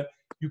them that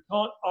you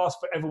can't ask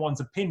for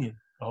everyone's opinion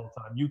the whole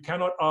time. You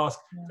cannot ask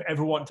for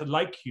everyone to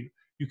like you.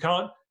 You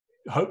can't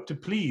hope to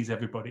please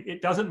everybody.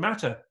 It doesn't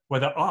matter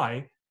whether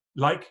I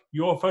like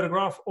your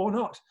photograph or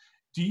not.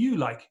 Do you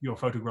like your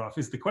photograph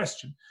is the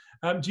question.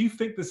 Do you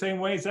think the same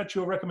way? Is that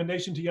your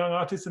recommendation to young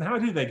artists, and how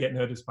do they get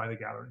noticed by the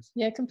galleries?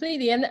 Yeah,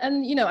 completely. And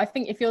I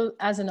think if you're,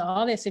 as an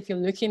artist, if you're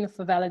looking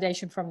for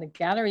validation from the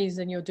galleries,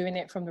 then you're doing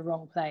it from the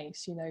wrong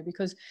place,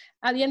 because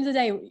at the end of the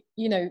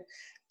day,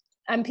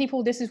 and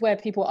people, this is where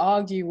people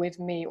argue with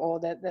me, or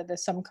that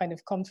there's some kind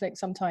of conflict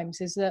sometimes,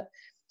 is that,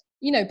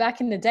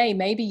 back in the day,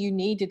 maybe you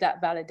needed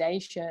that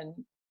validation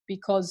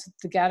because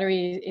the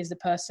gallery is the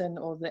person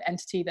or the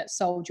entity that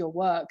sold your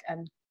work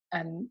and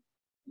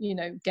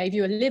gave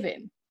you a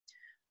living.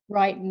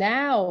 Right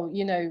now,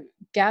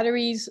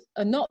 galleries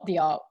are not the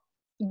art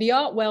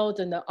world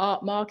and the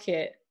art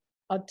market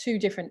are two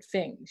different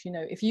things.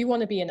 If you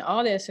want to be an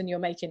artist and you're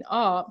making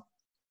art,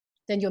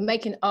 then you're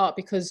making art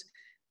because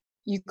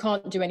you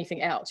can't do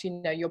anything else.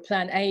 Your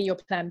plan A, your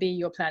plan B,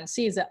 your plan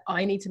C is that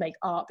I need to make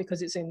art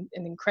because it's an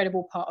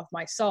incredible part of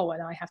my soul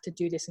and I have to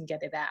do this and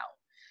get it out.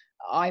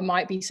 I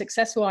might be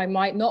successful, I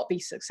might not be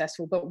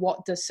successful, but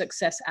what does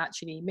success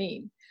actually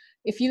mean?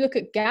 If you look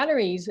at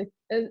galleries,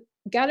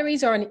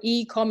 galleries are an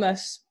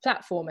e-commerce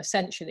platform,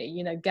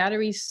 essentially.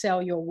 Galleries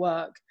sell your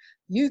work.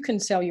 You can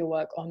sell your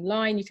work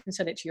online, you can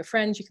sell it to your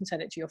friends, you can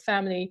sell it to your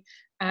family,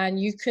 and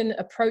you can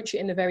approach it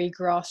in a very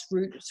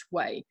grassroots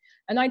way.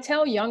 And I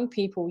tell young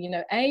people,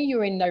 A,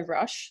 you're in no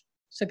rush,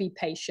 so be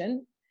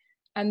patient.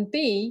 And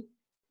B,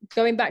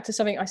 going back to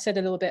something I said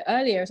a little bit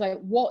earlier, it's like,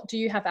 what do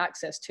you have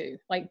access to?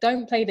 Like,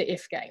 don't play the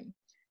if game.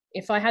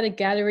 If I had a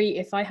gallery,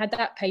 if I had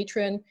that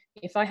patron,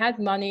 if I had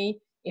money,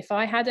 if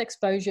I had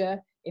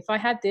exposure, if I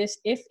had this,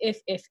 if,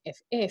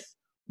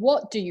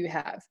 what do you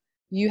have?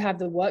 You have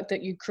the work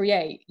that you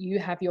create. You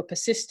have your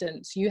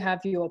persistence. You have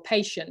your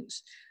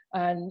patience,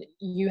 and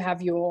you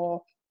have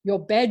your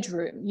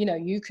bedroom.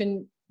 You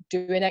can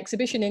do an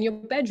exhibition in your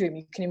bedroom.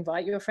 You can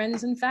invite your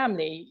friends and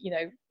family,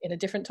 in a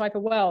different type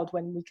of world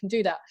when we can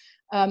do that.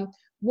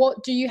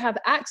 What do you have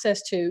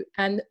access to?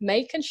 And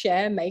make and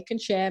share, make and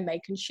share,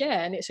 make and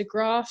share. And it's a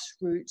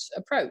grassroots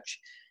approach.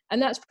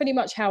 And that's pretty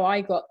much how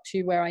I got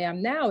to where I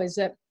am now, is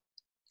that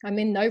I'm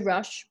in no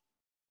rush.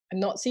 I'm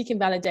not seeking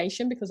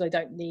validation because I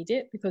don't need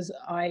it, because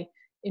I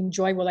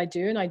enjoy what I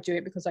do and I do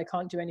it because I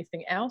can't do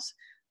anything else.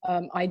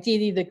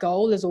 Ideally, the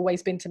goal has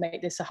always been to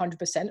make this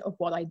 100% of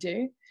what I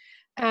do.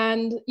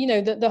 And,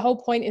 the whole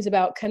point is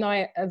about, can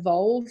I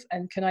evolve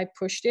and can I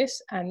push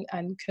this and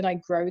can I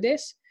grow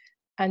this?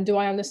 And do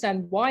I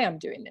understand why I'm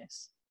doing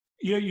this?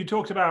 You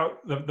talked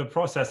about the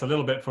process a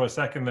little bit for a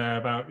second there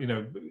about,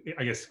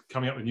 I guess,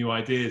 coming up with new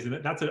ideas.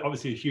 And that's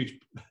obviously a huge,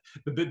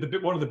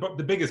 one of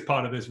the biggest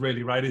part of this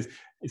really, right, is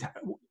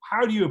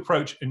how do you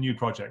approach a new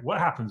project? What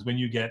happens when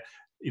you get,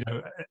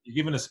 you're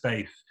given a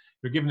space,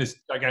 you're given this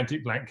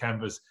gigantic blank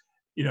canvas,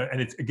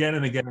 and it's again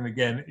and again and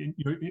again.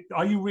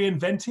 Are you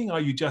reinventing? Are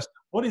you just,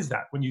 what is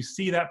that? When you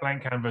see that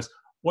blank canvas,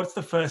 what's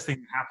the first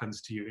thing that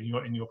happens to you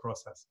in your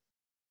process?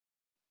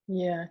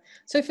 Yeah.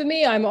 So for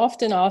me, I'm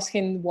often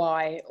asking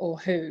why or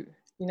who.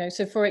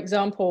 So for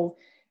example,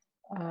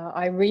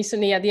 I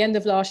recently, at the end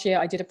of last year,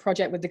 I did a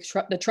project with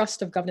the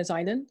Trust of Governors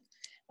Island.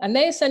 And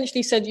they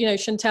essentially said,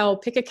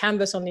 Chantel, pick a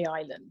canvas on the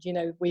island.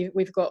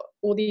 We've got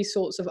all these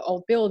sorts of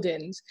old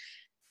buildings.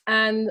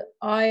 And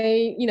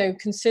I,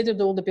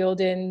 considered all the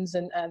buildings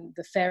and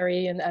the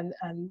ferry and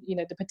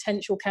the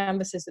potential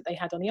canvases that they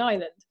had on the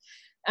island.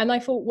 And I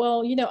thought,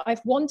 well,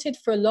 I've wanted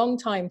for a long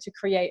time to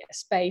create a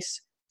space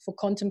for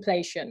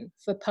contemplation,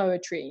 for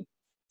poetry,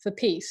 for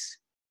peace.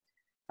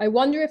 I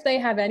wonder if they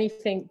have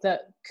anything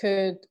that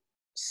could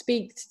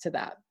speak to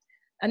that.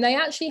 And they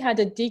actually had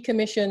a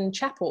decommissioned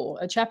chapel,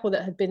 a chapel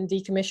that had been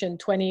decommissioned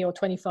 20 or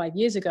 25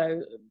 years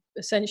ago,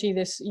 essentially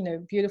this,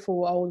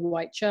 beautiful old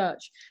white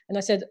church. And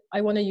I said, I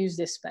want to use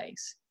this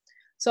space.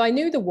 So I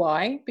knew the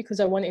why,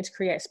 because I wanted to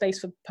create a space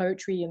for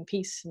poetry and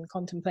peace and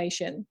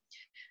contemplation.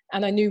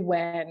 And I knew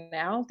where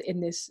now in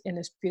this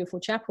beautiful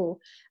chapel.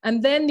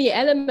 And then the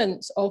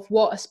elements of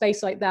what a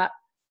space like that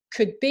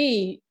could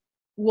be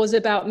was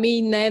about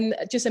me then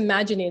just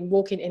imagining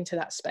walking into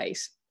that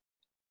space.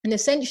 And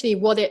essentially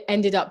what it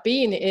ended up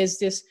being is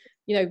this,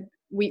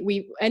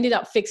 we ended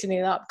up fixing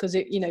it up because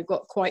it,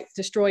 got quite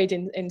destroyed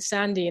in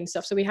Sandy and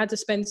stuff. So we had to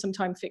spend some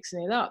time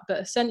fixing it up. But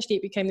essentially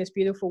it became this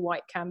beautiful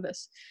white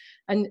canvas.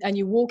 And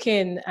you walk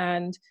in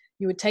and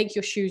you would take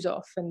your shoes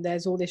off, and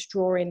there's all this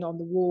drawing on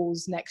the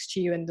walls next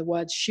to you and the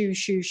words shoe,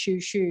 shoe, shoe,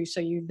 shoe.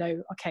 So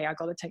okay, I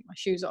got to take my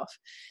shoes off.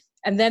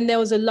 And then there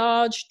was a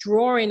large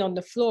drawing on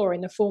the floor in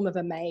the form of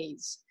a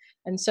maze.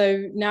 And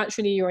so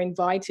naturally you're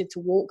invited to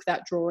walk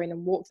that drawing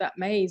and walk that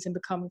maze and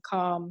become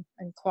calm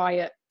and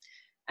quiet.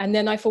 And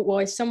then I thought, well,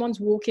 if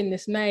someone's walking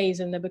this maze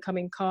and they're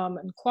becoming calm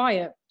and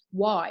quiet,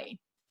 why?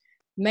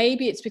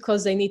 Maybe it's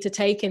because they need to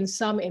take in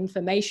some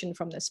information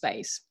from the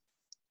space.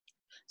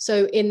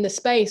 So in the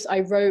space, I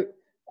wrote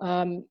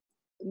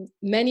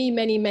many,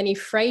 many, many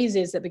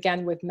phrases that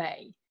began with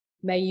may.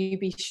 May you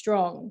be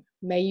strong.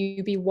 May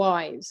you be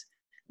wise.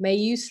 May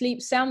you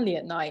sleep soundly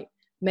at night.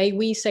 May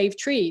we save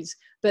trees.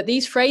 But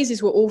these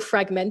phrases were all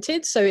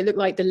fragmented, so it looked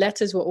like the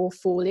letters were all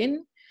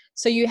falling.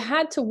 So you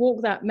had to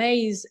walk that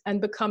maze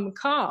and become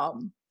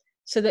calm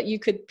so that you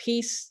could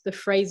piece the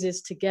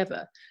phrases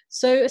together.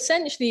 So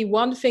essentially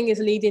one thing is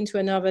lead into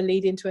another,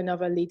 lead into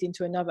another, lead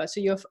into another. So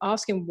you're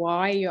asking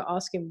why, you're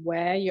asking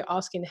where, you're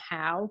asking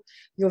how,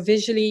 you're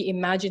visually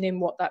imagining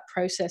what that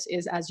process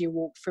is as you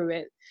walk through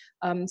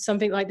it.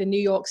 Something like the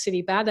New York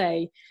City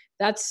Ballet,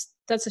 that's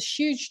a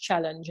huge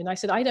challenge. And I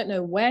said, I don't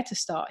know where to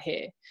start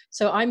here.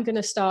 So I'm going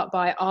to start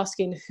by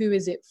asking, who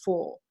is it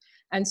for?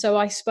 And so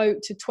I spoke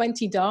to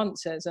 20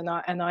 dancers and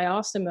I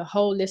asked them a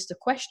whole list of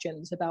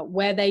questions about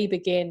where they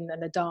begin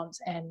and the dance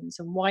ends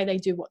and why they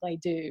do what they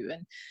do.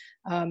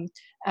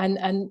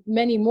 And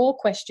many more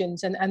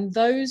questions. And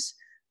those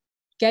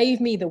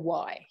gave me the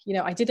why.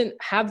 I didn't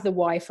have the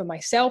why for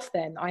myself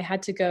then. I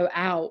had to go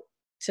out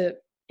to,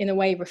 in a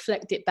way,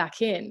 reflect it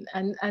back in.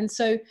 And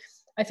so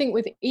I think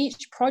with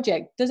each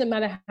project, doesn't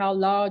matter how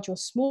large or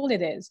small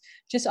it is,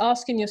 just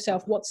asking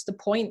yourself, what's the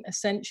point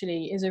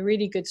essentially is a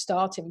really good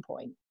starting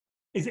point.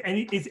 Is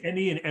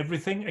any and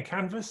everything a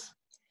canvas?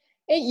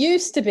 It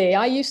used to be.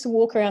 I used to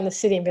walk around the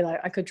city and be like,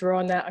 I could draw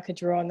on that, I could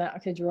draw on that, I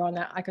could draw on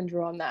that, I can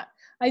draw on that.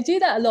 I do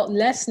that a lot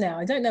less now.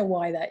 I don't know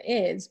why that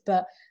is,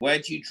 but... Where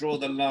do you draw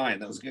the line?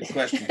 That was a good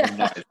question.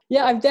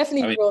 Yeah, I've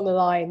definitely drawn the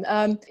line.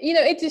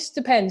 It just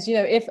depends.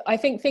 If I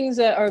think things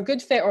are a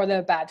good fit or they're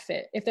a bad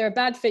fit. If they're a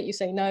bad fit, you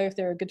say no. If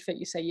they're a good fit,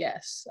 you say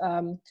yes.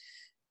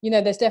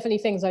 There's definitely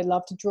things I'd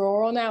love to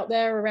draw on out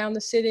there around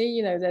the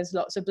city. There's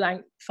lots of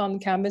blank fun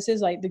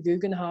canvases like the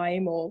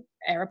Guggenheim or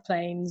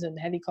airplanes and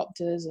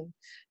helicopters and,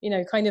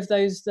 kind of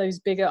those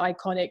bigger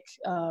iconic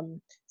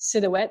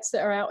silhouettes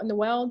that are out in the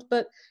world.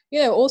 But,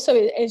 also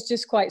it's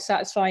just quite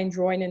satisfying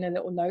drawing in a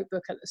little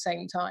notebook at the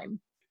same time.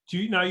 Do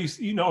you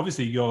know,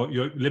 obviously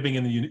you're living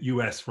in the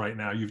US right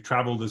now. You've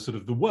traveled as sort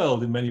of the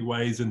world in many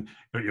ways, and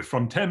you're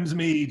from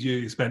Thamesmead,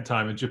 you spent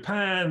time in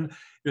Japan.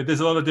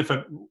 There's a lot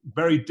of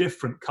very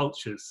different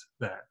cultures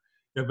there.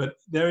 But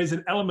there is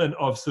an element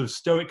of sort of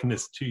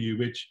stoicness to you,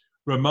 which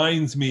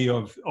reminds me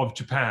of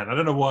Japan. I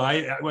don't know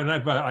why. When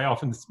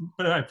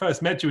I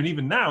first met you, and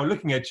even now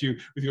looking at you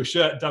with your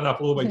shirt done up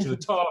all the way to the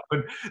top,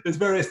 and there's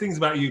various things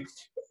about you.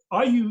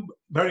 Are you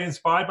very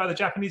inspired by the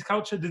Japanese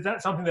culture? Did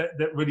that something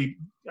that really,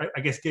 I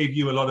guess, gave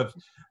you a lot of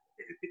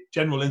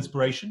general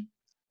inspiration?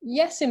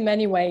 Yes, in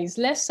many ways.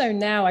 Less so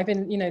now. I've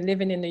been,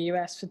 living in the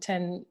US for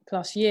 10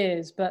 plus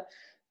years, but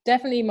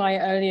definitely my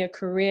earlier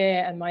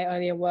career and my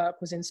earlier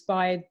work was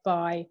inspired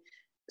by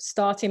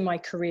starting my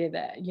career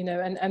there,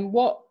 and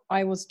what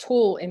I was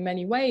taught in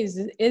many ways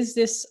is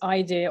this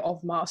idea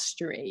of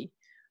mastery,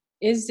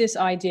 is this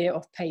idea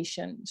of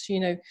patience.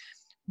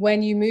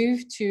 When you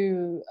move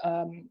to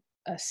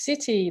a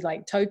city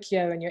like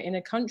Tokyo and you're in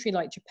a country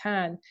like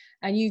Japan,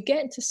 and you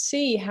get to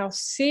see how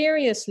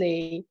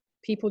seriously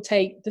people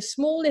take the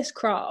smallest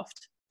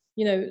craft.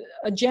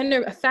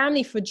 A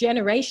family for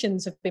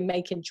generations have been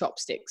making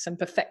chopsticks and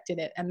perfecting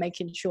it and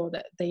making sure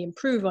that they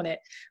improve on it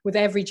with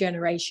every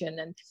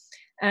generation.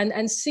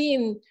 And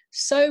seeing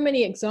so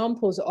many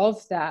examples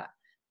of that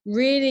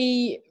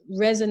really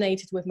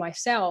resonated with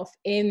myself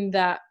in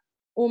that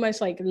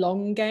almost like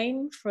long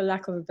game, for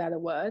lack of a better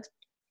word.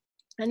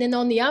 And then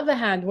on the other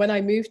hand, when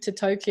I moved to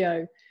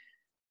Tokyo,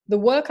 the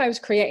work I was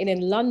creating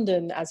in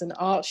London as an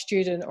art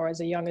student or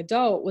as a young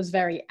adult was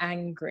very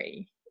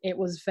angry. It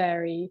was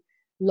very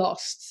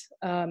lost.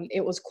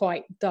 It was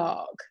quite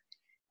dark.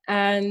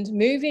 And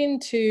moving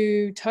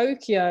to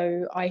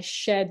Tokyo, I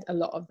shed a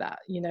lot of that.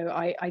 You know,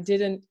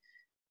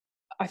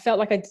 I felt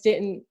like I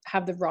didn't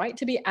have the right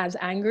to be as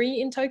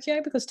angry in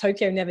Tokyo because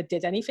Tokyo never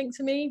did anything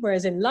to me.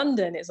 Whereas in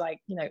London, it's like,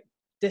 you know,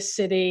 this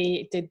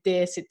city, it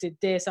did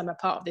this, I'm a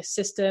part of this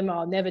system,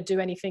 I'll never do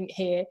anything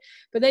here.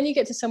 But then you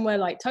get to somewhere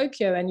like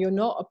Tokyo and you're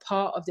not a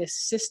part of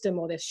this system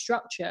or this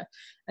structure.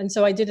 And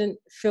so I didn't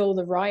feel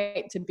the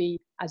right to be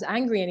as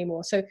angry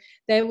anymore. So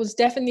there was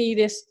definitely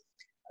this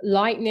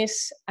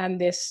lightness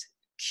and this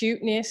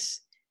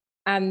cuteness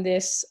and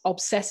this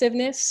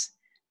obsessiveness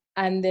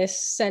and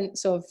this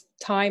sense of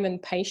time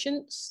and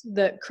patience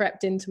that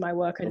crept into my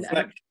work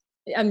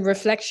and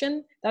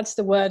reflection. That's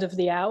the word of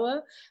the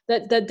hour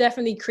that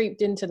definitely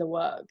creeped into the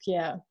work.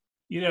 Yeah.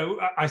 You know,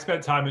 I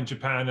spent time in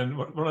Japan, and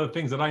one of the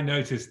things that I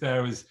noticed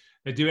there was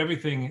they do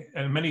everything,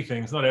 and many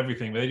things, not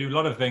everything, but they do a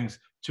lot of things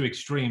to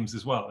extremes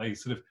as well. They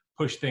sort of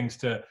push things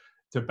to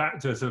back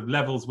to sort of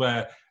levels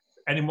where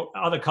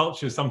other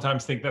cultures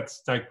sometimes think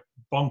that's like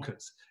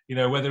bonkers. You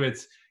know, whether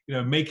it's, you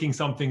know, making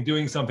something,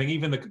 doing something,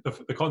 even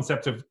the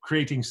concept of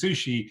creating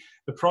sushi,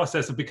 the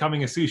process of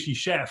becoming a sushi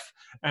chef,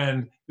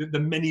 and the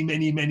many,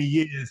 many, many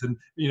years. And,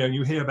 you know,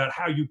 you hear about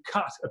how you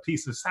cut a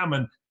piece of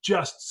salmon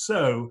just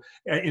so,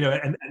 you know,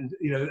 and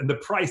you know, and the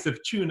price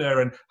of tuna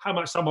and how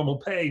much someone will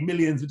pay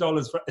millions of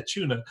dollars for a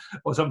tuna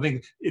or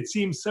something. It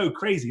seems so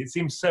crazy. It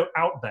seems so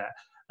out there.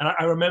 And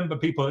I remember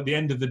people at the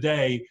end of the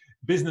day,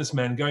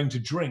 businessmen going to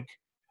drink,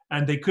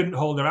 and they couldn't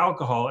hold their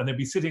alcohol, and they'd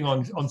be sitting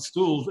on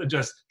stools and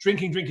just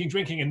drinking,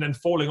 and then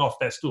falling off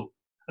their stool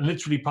and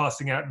literally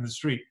passing out in the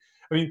street.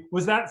 I mean,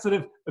 was that sort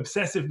of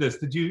obsessiveness?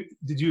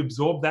 Did you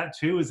absorb that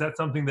too? Is that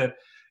something that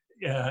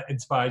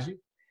inspires you?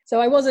 So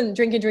I wasn't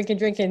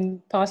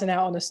drinking, passing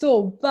out on a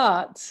stool,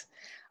 but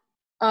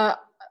I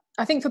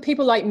think for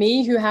people like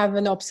me who have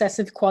an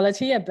obsessive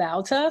quality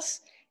about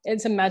us,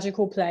 it's a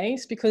magical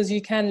place because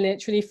you can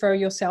literally throw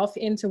yourself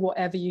into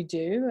whatever you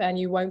do and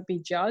you won't be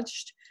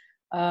judged.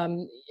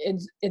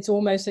 It's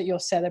almost that you're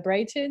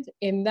celebrated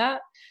in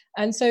that.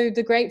 And so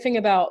the great thing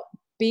about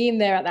being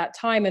there at that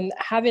time and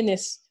having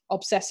this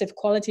obsessive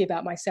quality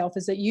about myself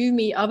is that you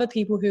meet other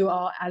people who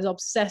are as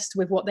obsessed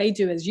with what they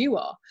do as you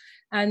are.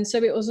 And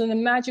so it was a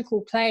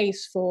magical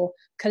place for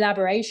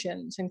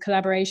collaborations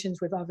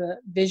with other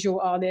visual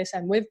artists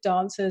and with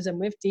dancers and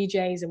with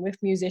DJs and with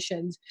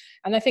musicians.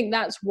 And I think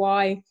that's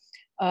why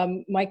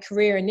my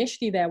career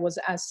initially there was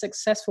as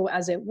successful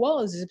as it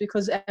was, is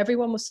because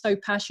everyone was so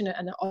passionate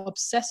and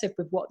obsessive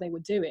with what they were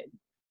doing.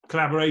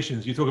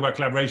 Collaborations. You talk about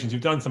collaborations.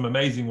 You've done some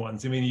amazing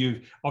ones. I mean,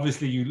 you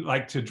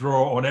like to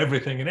draw on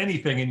everything and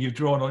anything, and you've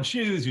drawn on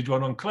shoes, you've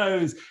drawn on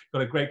clothes. You've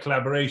got a great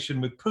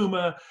collaboration with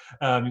Puma.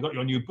 You've got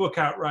your new book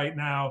out right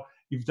now.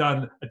 You've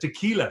done a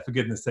tequila, for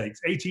goodness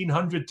sakes,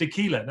 1800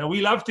 tequila. Now, we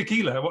love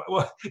tequila.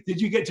 What, did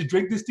you get to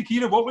drink this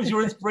tequila? What was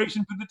your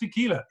inspiration for the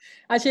tequila?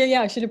 Actually,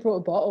 yeah, I should have brought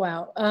a bottle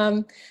out.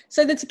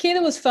 So the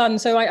tequila was fun.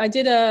 So I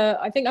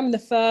think I'm the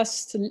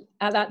first,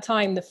 at that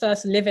time, the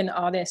first living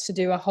artist to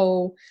do a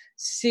whole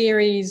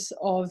series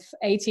of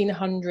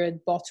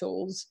 1800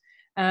 bottles.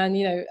 And,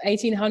 you know,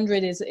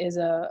 1800 is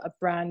a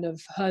brand of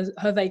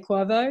Hervé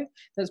Cuervo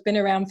that's been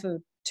around for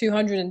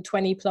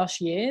 220 plus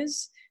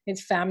years.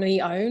 It's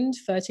family owned,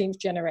 13th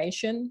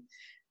generation.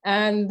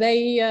 And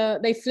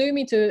they flew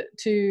me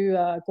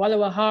to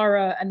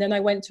Guadalajara, and then I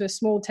went to a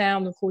small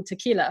town called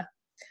Tequila,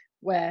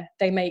 where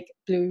they make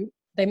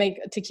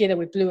tequila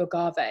with blue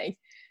agave.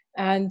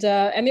 And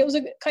it was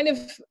a kind of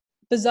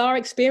bizarre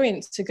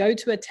experience to go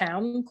to a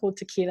town called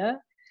Tequila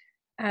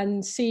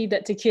and see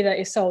that tequila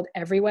is sold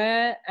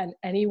everywhere and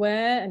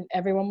anywhere, and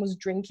everyone was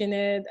drinking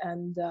it.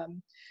 And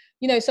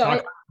you know, so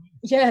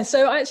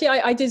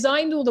I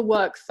designed all the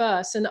work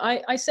first, and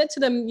I said to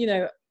them, you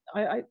know,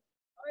 I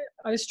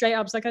was straight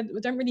up, I was like, I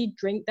don't really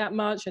drink that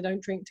much. I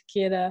don't drink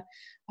tequila.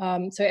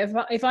 So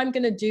if I'm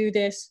going to do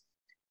this,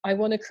 I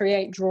want to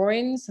create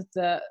drawings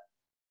that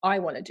I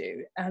want to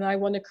do, and I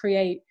want to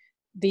create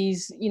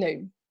these, you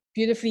know,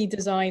 beautifully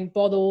designed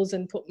bottles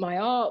and put my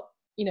art,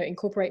 you know,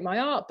 incorporate my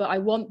art, but I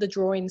want the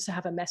drawings to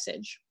have a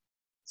message.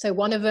 So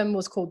one of them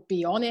was called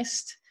Be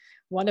Honest.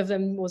 One of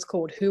them was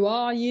called Who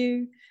Are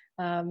You?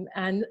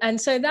 And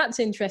so that's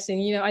interesting.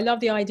 You know, I love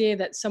the idea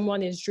that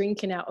someone is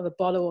drinking out of a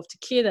bottle of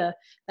tequila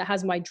that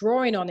has my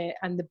drawing on it,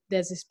 and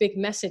there's this big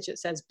message that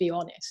says "Be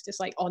honest."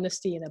 It's like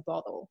honesty in a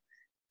bottle.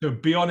 So,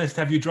 be honest.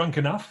 Have you drunk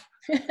enough?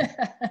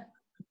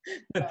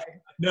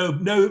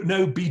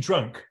 No. Be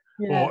drunk.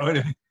 Yeah. Or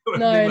anything.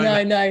 No.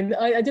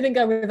 I didn't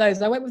go with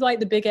those. I went with like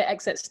the bigger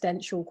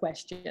existential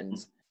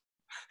questions.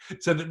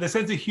 So the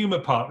sense of humor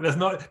part,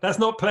 that's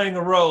not playing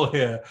a role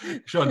here,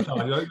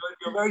 Chantal. You're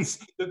very,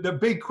 the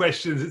big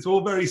questions, it's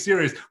all very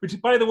serious,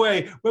 which, by the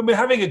way, when we're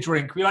having a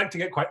drink, we like to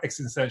get quite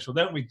existential,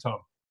 don't we,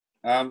 Tom?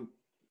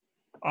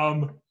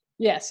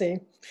 Yeah, see.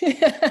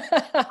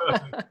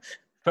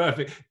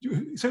 Perfect.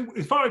 So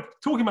as far as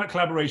talking about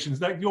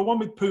collaborations, like your one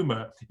with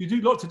Puma, you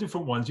do lots of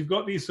different ones. You've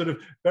got these sort of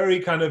very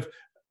kind of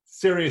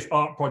serious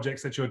art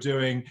projects that you're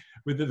doing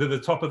with the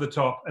top of the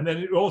top. And then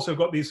you also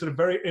got these sort of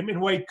very, in a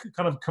way,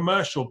 kind of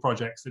commercial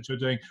projects that you're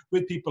doing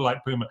with people like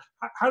Puma.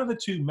 How do the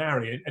two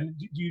marry? And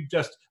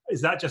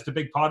is that just a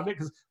big part of it?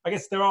 Because I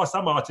guess there are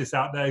some artists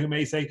out there who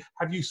may say,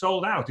 have you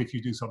sold out if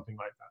you do something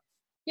like that?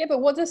 Yeah,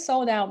 but what does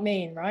sold out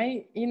mean,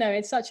 right?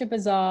 It's such a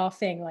bizarre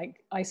thing.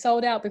 Like, I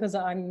sold out because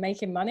I'm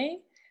making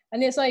money.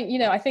 And it's like,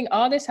 I think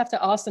artists have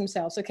to ask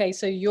themselves, okay,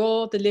 so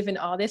you're the living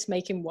artist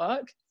making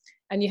work,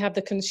 and you have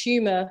the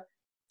consumer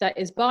that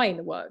is buying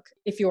the work,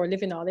 if you're a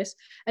living artist.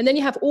 And then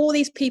you have all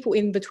these people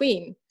in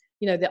between,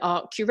 the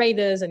art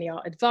curators and the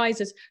art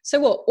advisors. So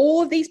what,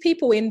 all of these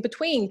people in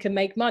between can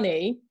make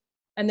money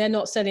and they're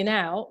not selling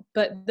out.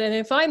 But then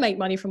if I make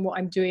money from what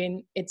I'm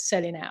doing, it's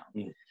selling out.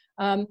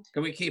 Can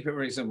we keep it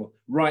really simple?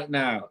 Right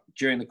now,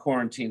 during the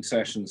quarantine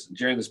sessions,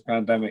 during this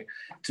pandemic,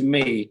 to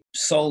me,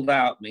 sold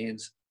out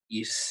means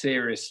you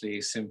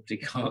seriously simply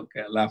can't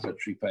get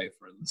lavatory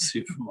paper in the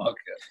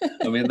supermarket.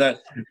 I mean, that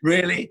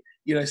really,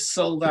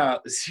 sold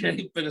out is the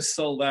only bit of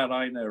sold out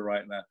I know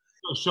right now.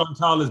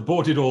 Chantal has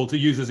bought it all to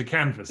use as a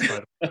canvas.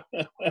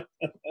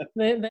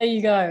 There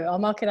you go. I'll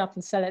mark it up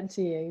and sell it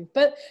to you.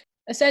 But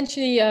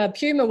essentially,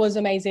 Puma was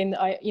amazing.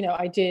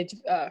 I did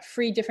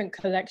 3 different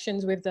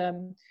collections with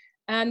them.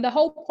 And the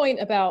whole point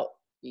about,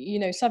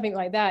 something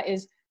like that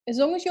is, as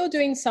long as you're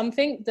doing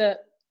something that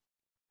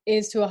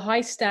is to a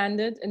high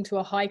standard and to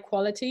a high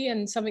quality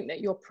and something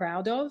that you're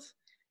proud of,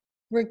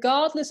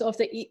 regardless of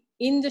the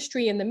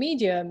industry and the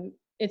medium,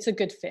 it's a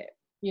good fit.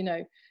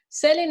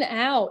 Selling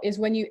out is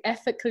when you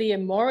ethically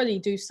and morally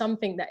do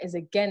something that is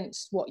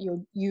against what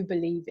you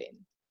believe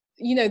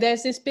in.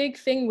 There's this big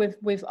thing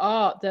with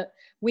art that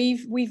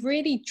we've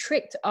really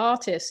tricked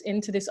artists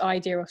into this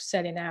idea of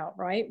selling out,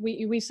 right?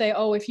 We say,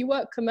 oh, if you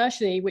work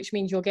commercially, which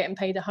means you're getting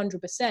paid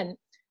 100%,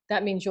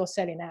 that means you're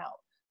selling out.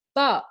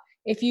 But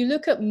if you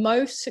look at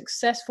most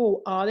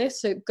successful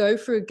artists that go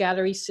through a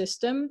gallery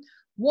system,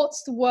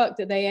 what's the work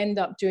that they end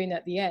up doing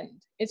at the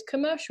end? It's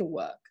commercial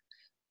work.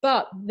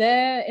 But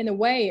they're, in a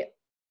way,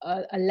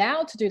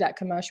 allowed to do that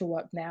commercial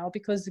work now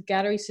because the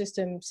gallery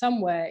system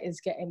somewhere is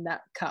getting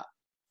that cut.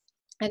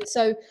 And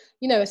so,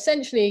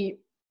 essentially,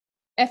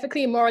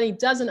 ethically and morally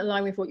doesn't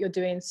align with what you're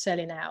doing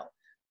selling out.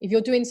 If you're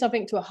doing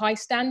something to a high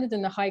standard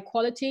and a high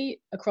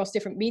quality across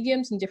different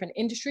mediums and different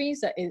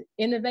industries that is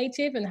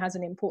innovative and has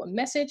an important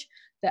message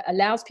that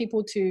allows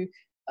people to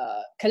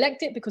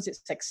collect it because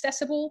it's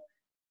accessible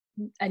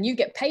and you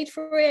get paid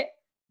for it,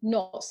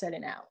 not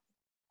selling out.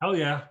 Hell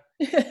yeah.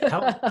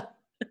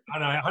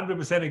 And I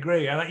 100%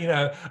 agree. And,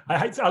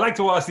 I like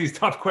to ask these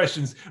tough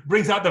questions.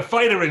 Brings out the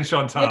fighter in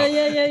Chantal.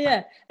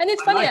 Yeah. And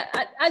it's funny,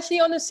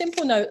 actually, on a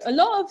simple note, a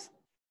lot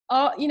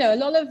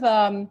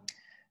of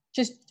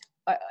just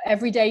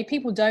everyday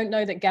people don't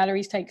know that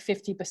galleries take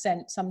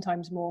 50%,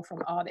 sometimes more,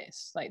 from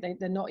artists. Like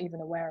they're not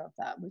even aware of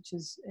that, which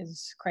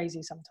is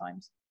crazy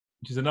sometimes.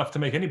 Which is enough to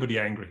make anybody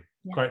angry,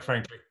 quite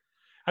frankly.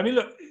 I mean,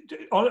 look,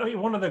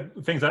 one of the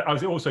things I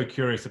was also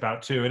curious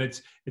about too, and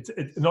it's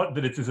not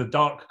that it is a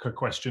dark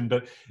question,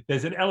 but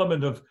there's an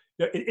element of,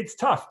 it's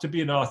tough to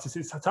be an artist,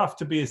 it's tough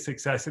to be a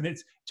success, and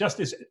it's just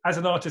as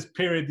an artist,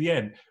 period, the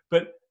end.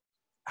 But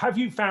have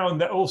you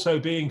found that also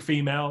being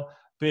female,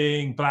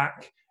 being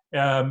black,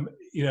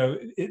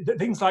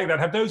 things like that,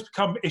 have those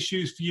become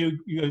issues for you,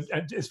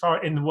 as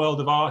far in the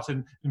world of art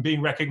and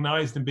being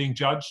recognized and being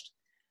judged?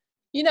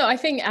 I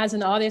think as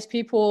an artist,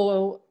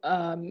 people,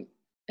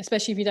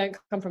 especially if you don't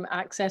come from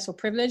access or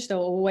privilege, they'll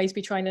always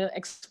be trying to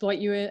exploit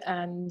you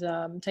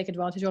and take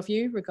advantage of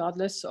you,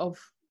 regardless of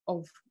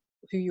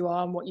who you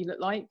are and what you look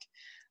like.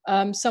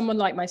 Someone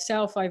like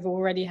myself, I've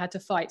already had to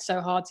fight so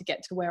hard to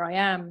get to where I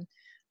am,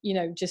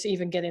 just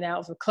even getting out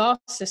of the class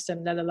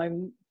system, let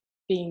alone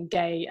being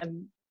gay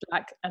and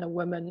black and a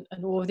woman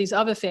and all of these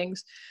other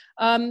things.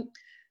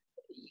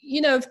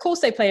 Of course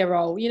they play a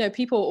role.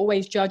 People are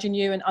always judging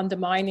you and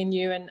undermining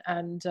you,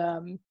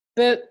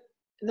 but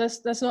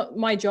that's not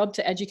my job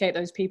to educate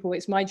those people.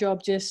 It's my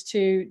job just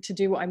to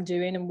do what I'm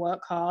doing and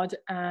work hard.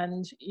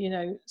 And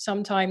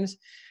sometimes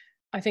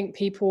I think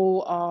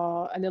people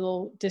are a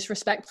little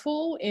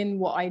disrespectful in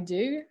what I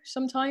do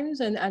sometimes,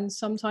 and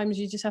sometimes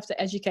you just have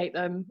to educate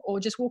them or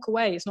just walk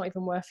away. It's not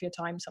even worth your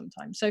time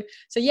sometimes. So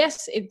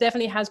yes, it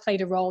definitely has played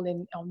a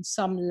role on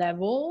some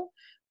level.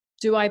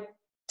 Do I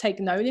take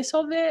notice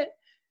of it?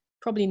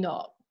 Probably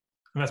not.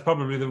 And that's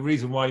probably the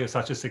reason why you're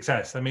such a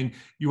success. I mean,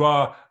 you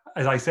are,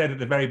 as I said at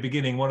the very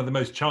beginning, one of the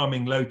most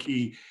charming,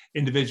 low-key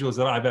individuals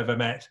that I've ever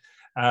met,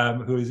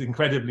 who is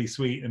incredibly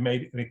sweet and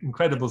made an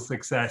incredible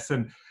success.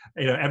 And,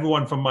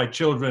 everyone from my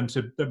children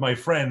to my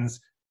friends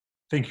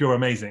think you're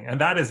amazing. And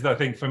that is, I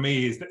think, for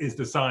me, is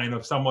the sign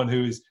of someone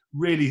who is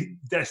really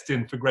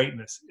destined for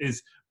greatness,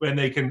 is when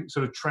they can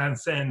sort of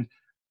transcend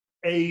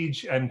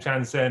age and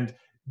transcend,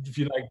 if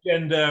you like,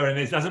 gender, and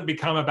it doesn't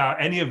become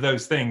about any of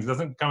those things. It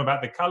doesn't become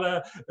about the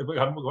color,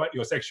 about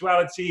your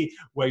sexuality,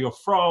 where you're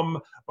from,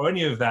 or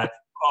any of that.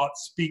 art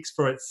speaks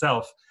for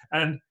itself.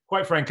 And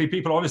quite frankly,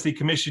 people honestly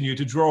commission you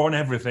to draw on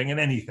everything and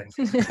anything.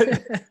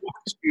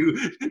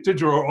 You to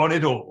draw on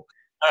it all.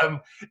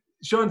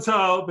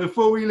 Chantal,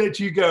 before we let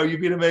you go,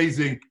 you've been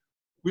amazing.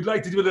 We'd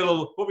like to do a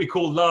little, what we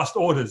call last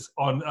orders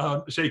on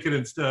Shaken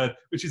and Stirred,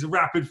 which is a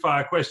rapid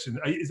fire question.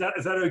 Is that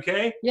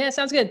okay? Yeah,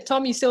 sounds good.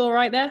 Tom, you still all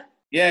right there?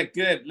 Yeah,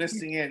 good.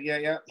 Listening in.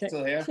 Yeah, Okay.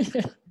 still here.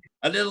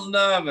 A little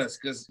nervous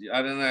because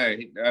I don't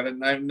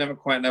know. I never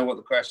quite know what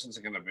the questions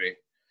are going to be.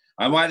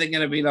 I'm either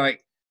going to be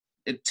like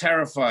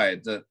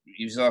terrified that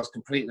you've asked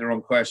completely the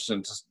wrong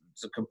question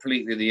to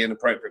completely the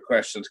inappropriate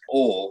questions,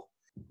 or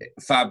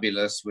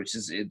fabulous, which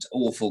is it's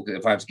awful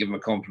if I have to give them a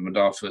compliment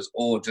afterwards,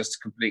 or just a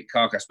complete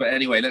carcass. But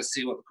anyway, let's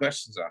see what the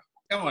questions are.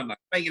 Come on,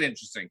 make it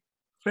interesting.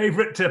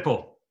 Favorite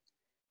tipple?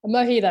 A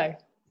mojito.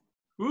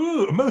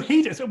 Ooh, a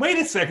mojito. So wait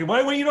a second.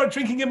 Why were you not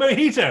drinking a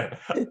mojito?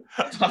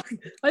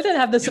 I don't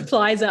have the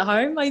supplies at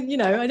home. I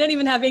don't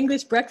even have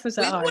English breakfast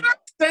at home. What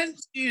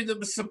sent you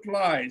the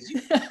supplies?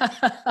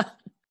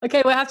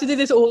 Okay, we'll have to do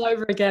this all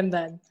over again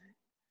then.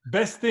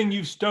 Best thing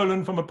you've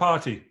stolen from a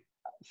party?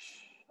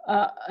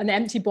 An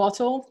empty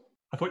bottle.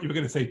 I thought you were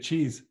going to say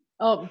cheese.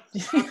 Oh,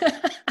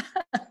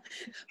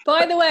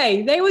 by the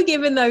way, they were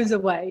giving those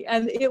away,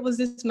 and it was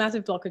this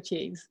massive block of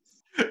cheese.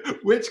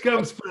 Which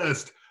comes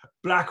first,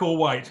 black or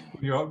white,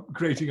 when you're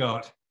creating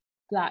art?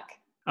 Black.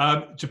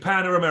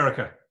 Japan or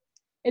America?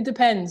 It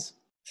depends.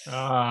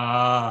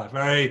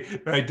 Very,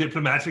 very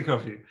diplomatic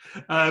of you.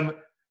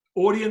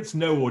 Audience,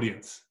 no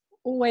audience?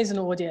 Always an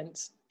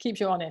audience.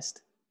 Keeps you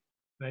honest.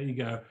 There you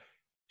go.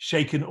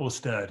 Shaken or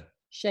stirred?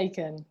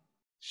 Shaken.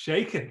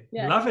 Shaken.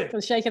 Yeah, Love it.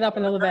 We'll shake it up a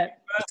little bit.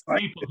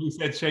 People who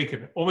said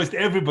shaken. Almost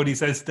everybody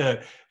says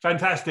stirred.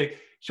 Fantastic.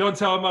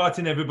 Chantal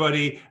Martin,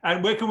 everybody.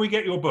 And where can we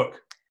get your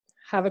book?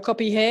 Have a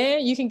copy here.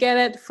 You can get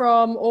it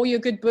from all your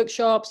good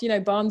bookshops,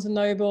 Barnes and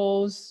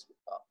Nobles,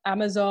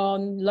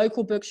 Amazon,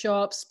 local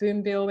bookshops,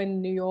 Spoonbill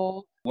in New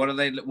York. What do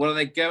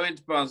they go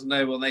into Barnes and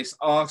Noble and they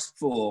ask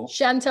for?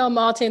 Chantal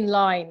Martin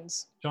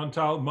lines.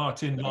 Chantal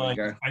Martin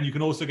lines. And you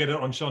can also get it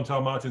on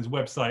Chantal Martin's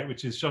website,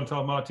 which is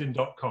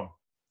chantalmartin.com.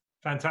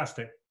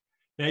 Fantastic.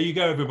 There you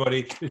go,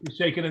 everybody. This is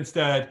Shaken and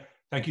Stirred.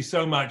 Thank you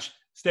so much.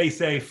 Stay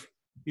safe.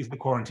 These are the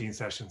quarantine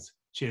sessions.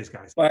 Cheers,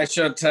 guys. Bye,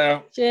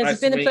 Chantal. Cheers.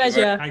 It's been a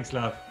pleasure. Thanks,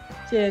 love.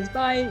 Cheers.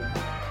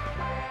 Bye.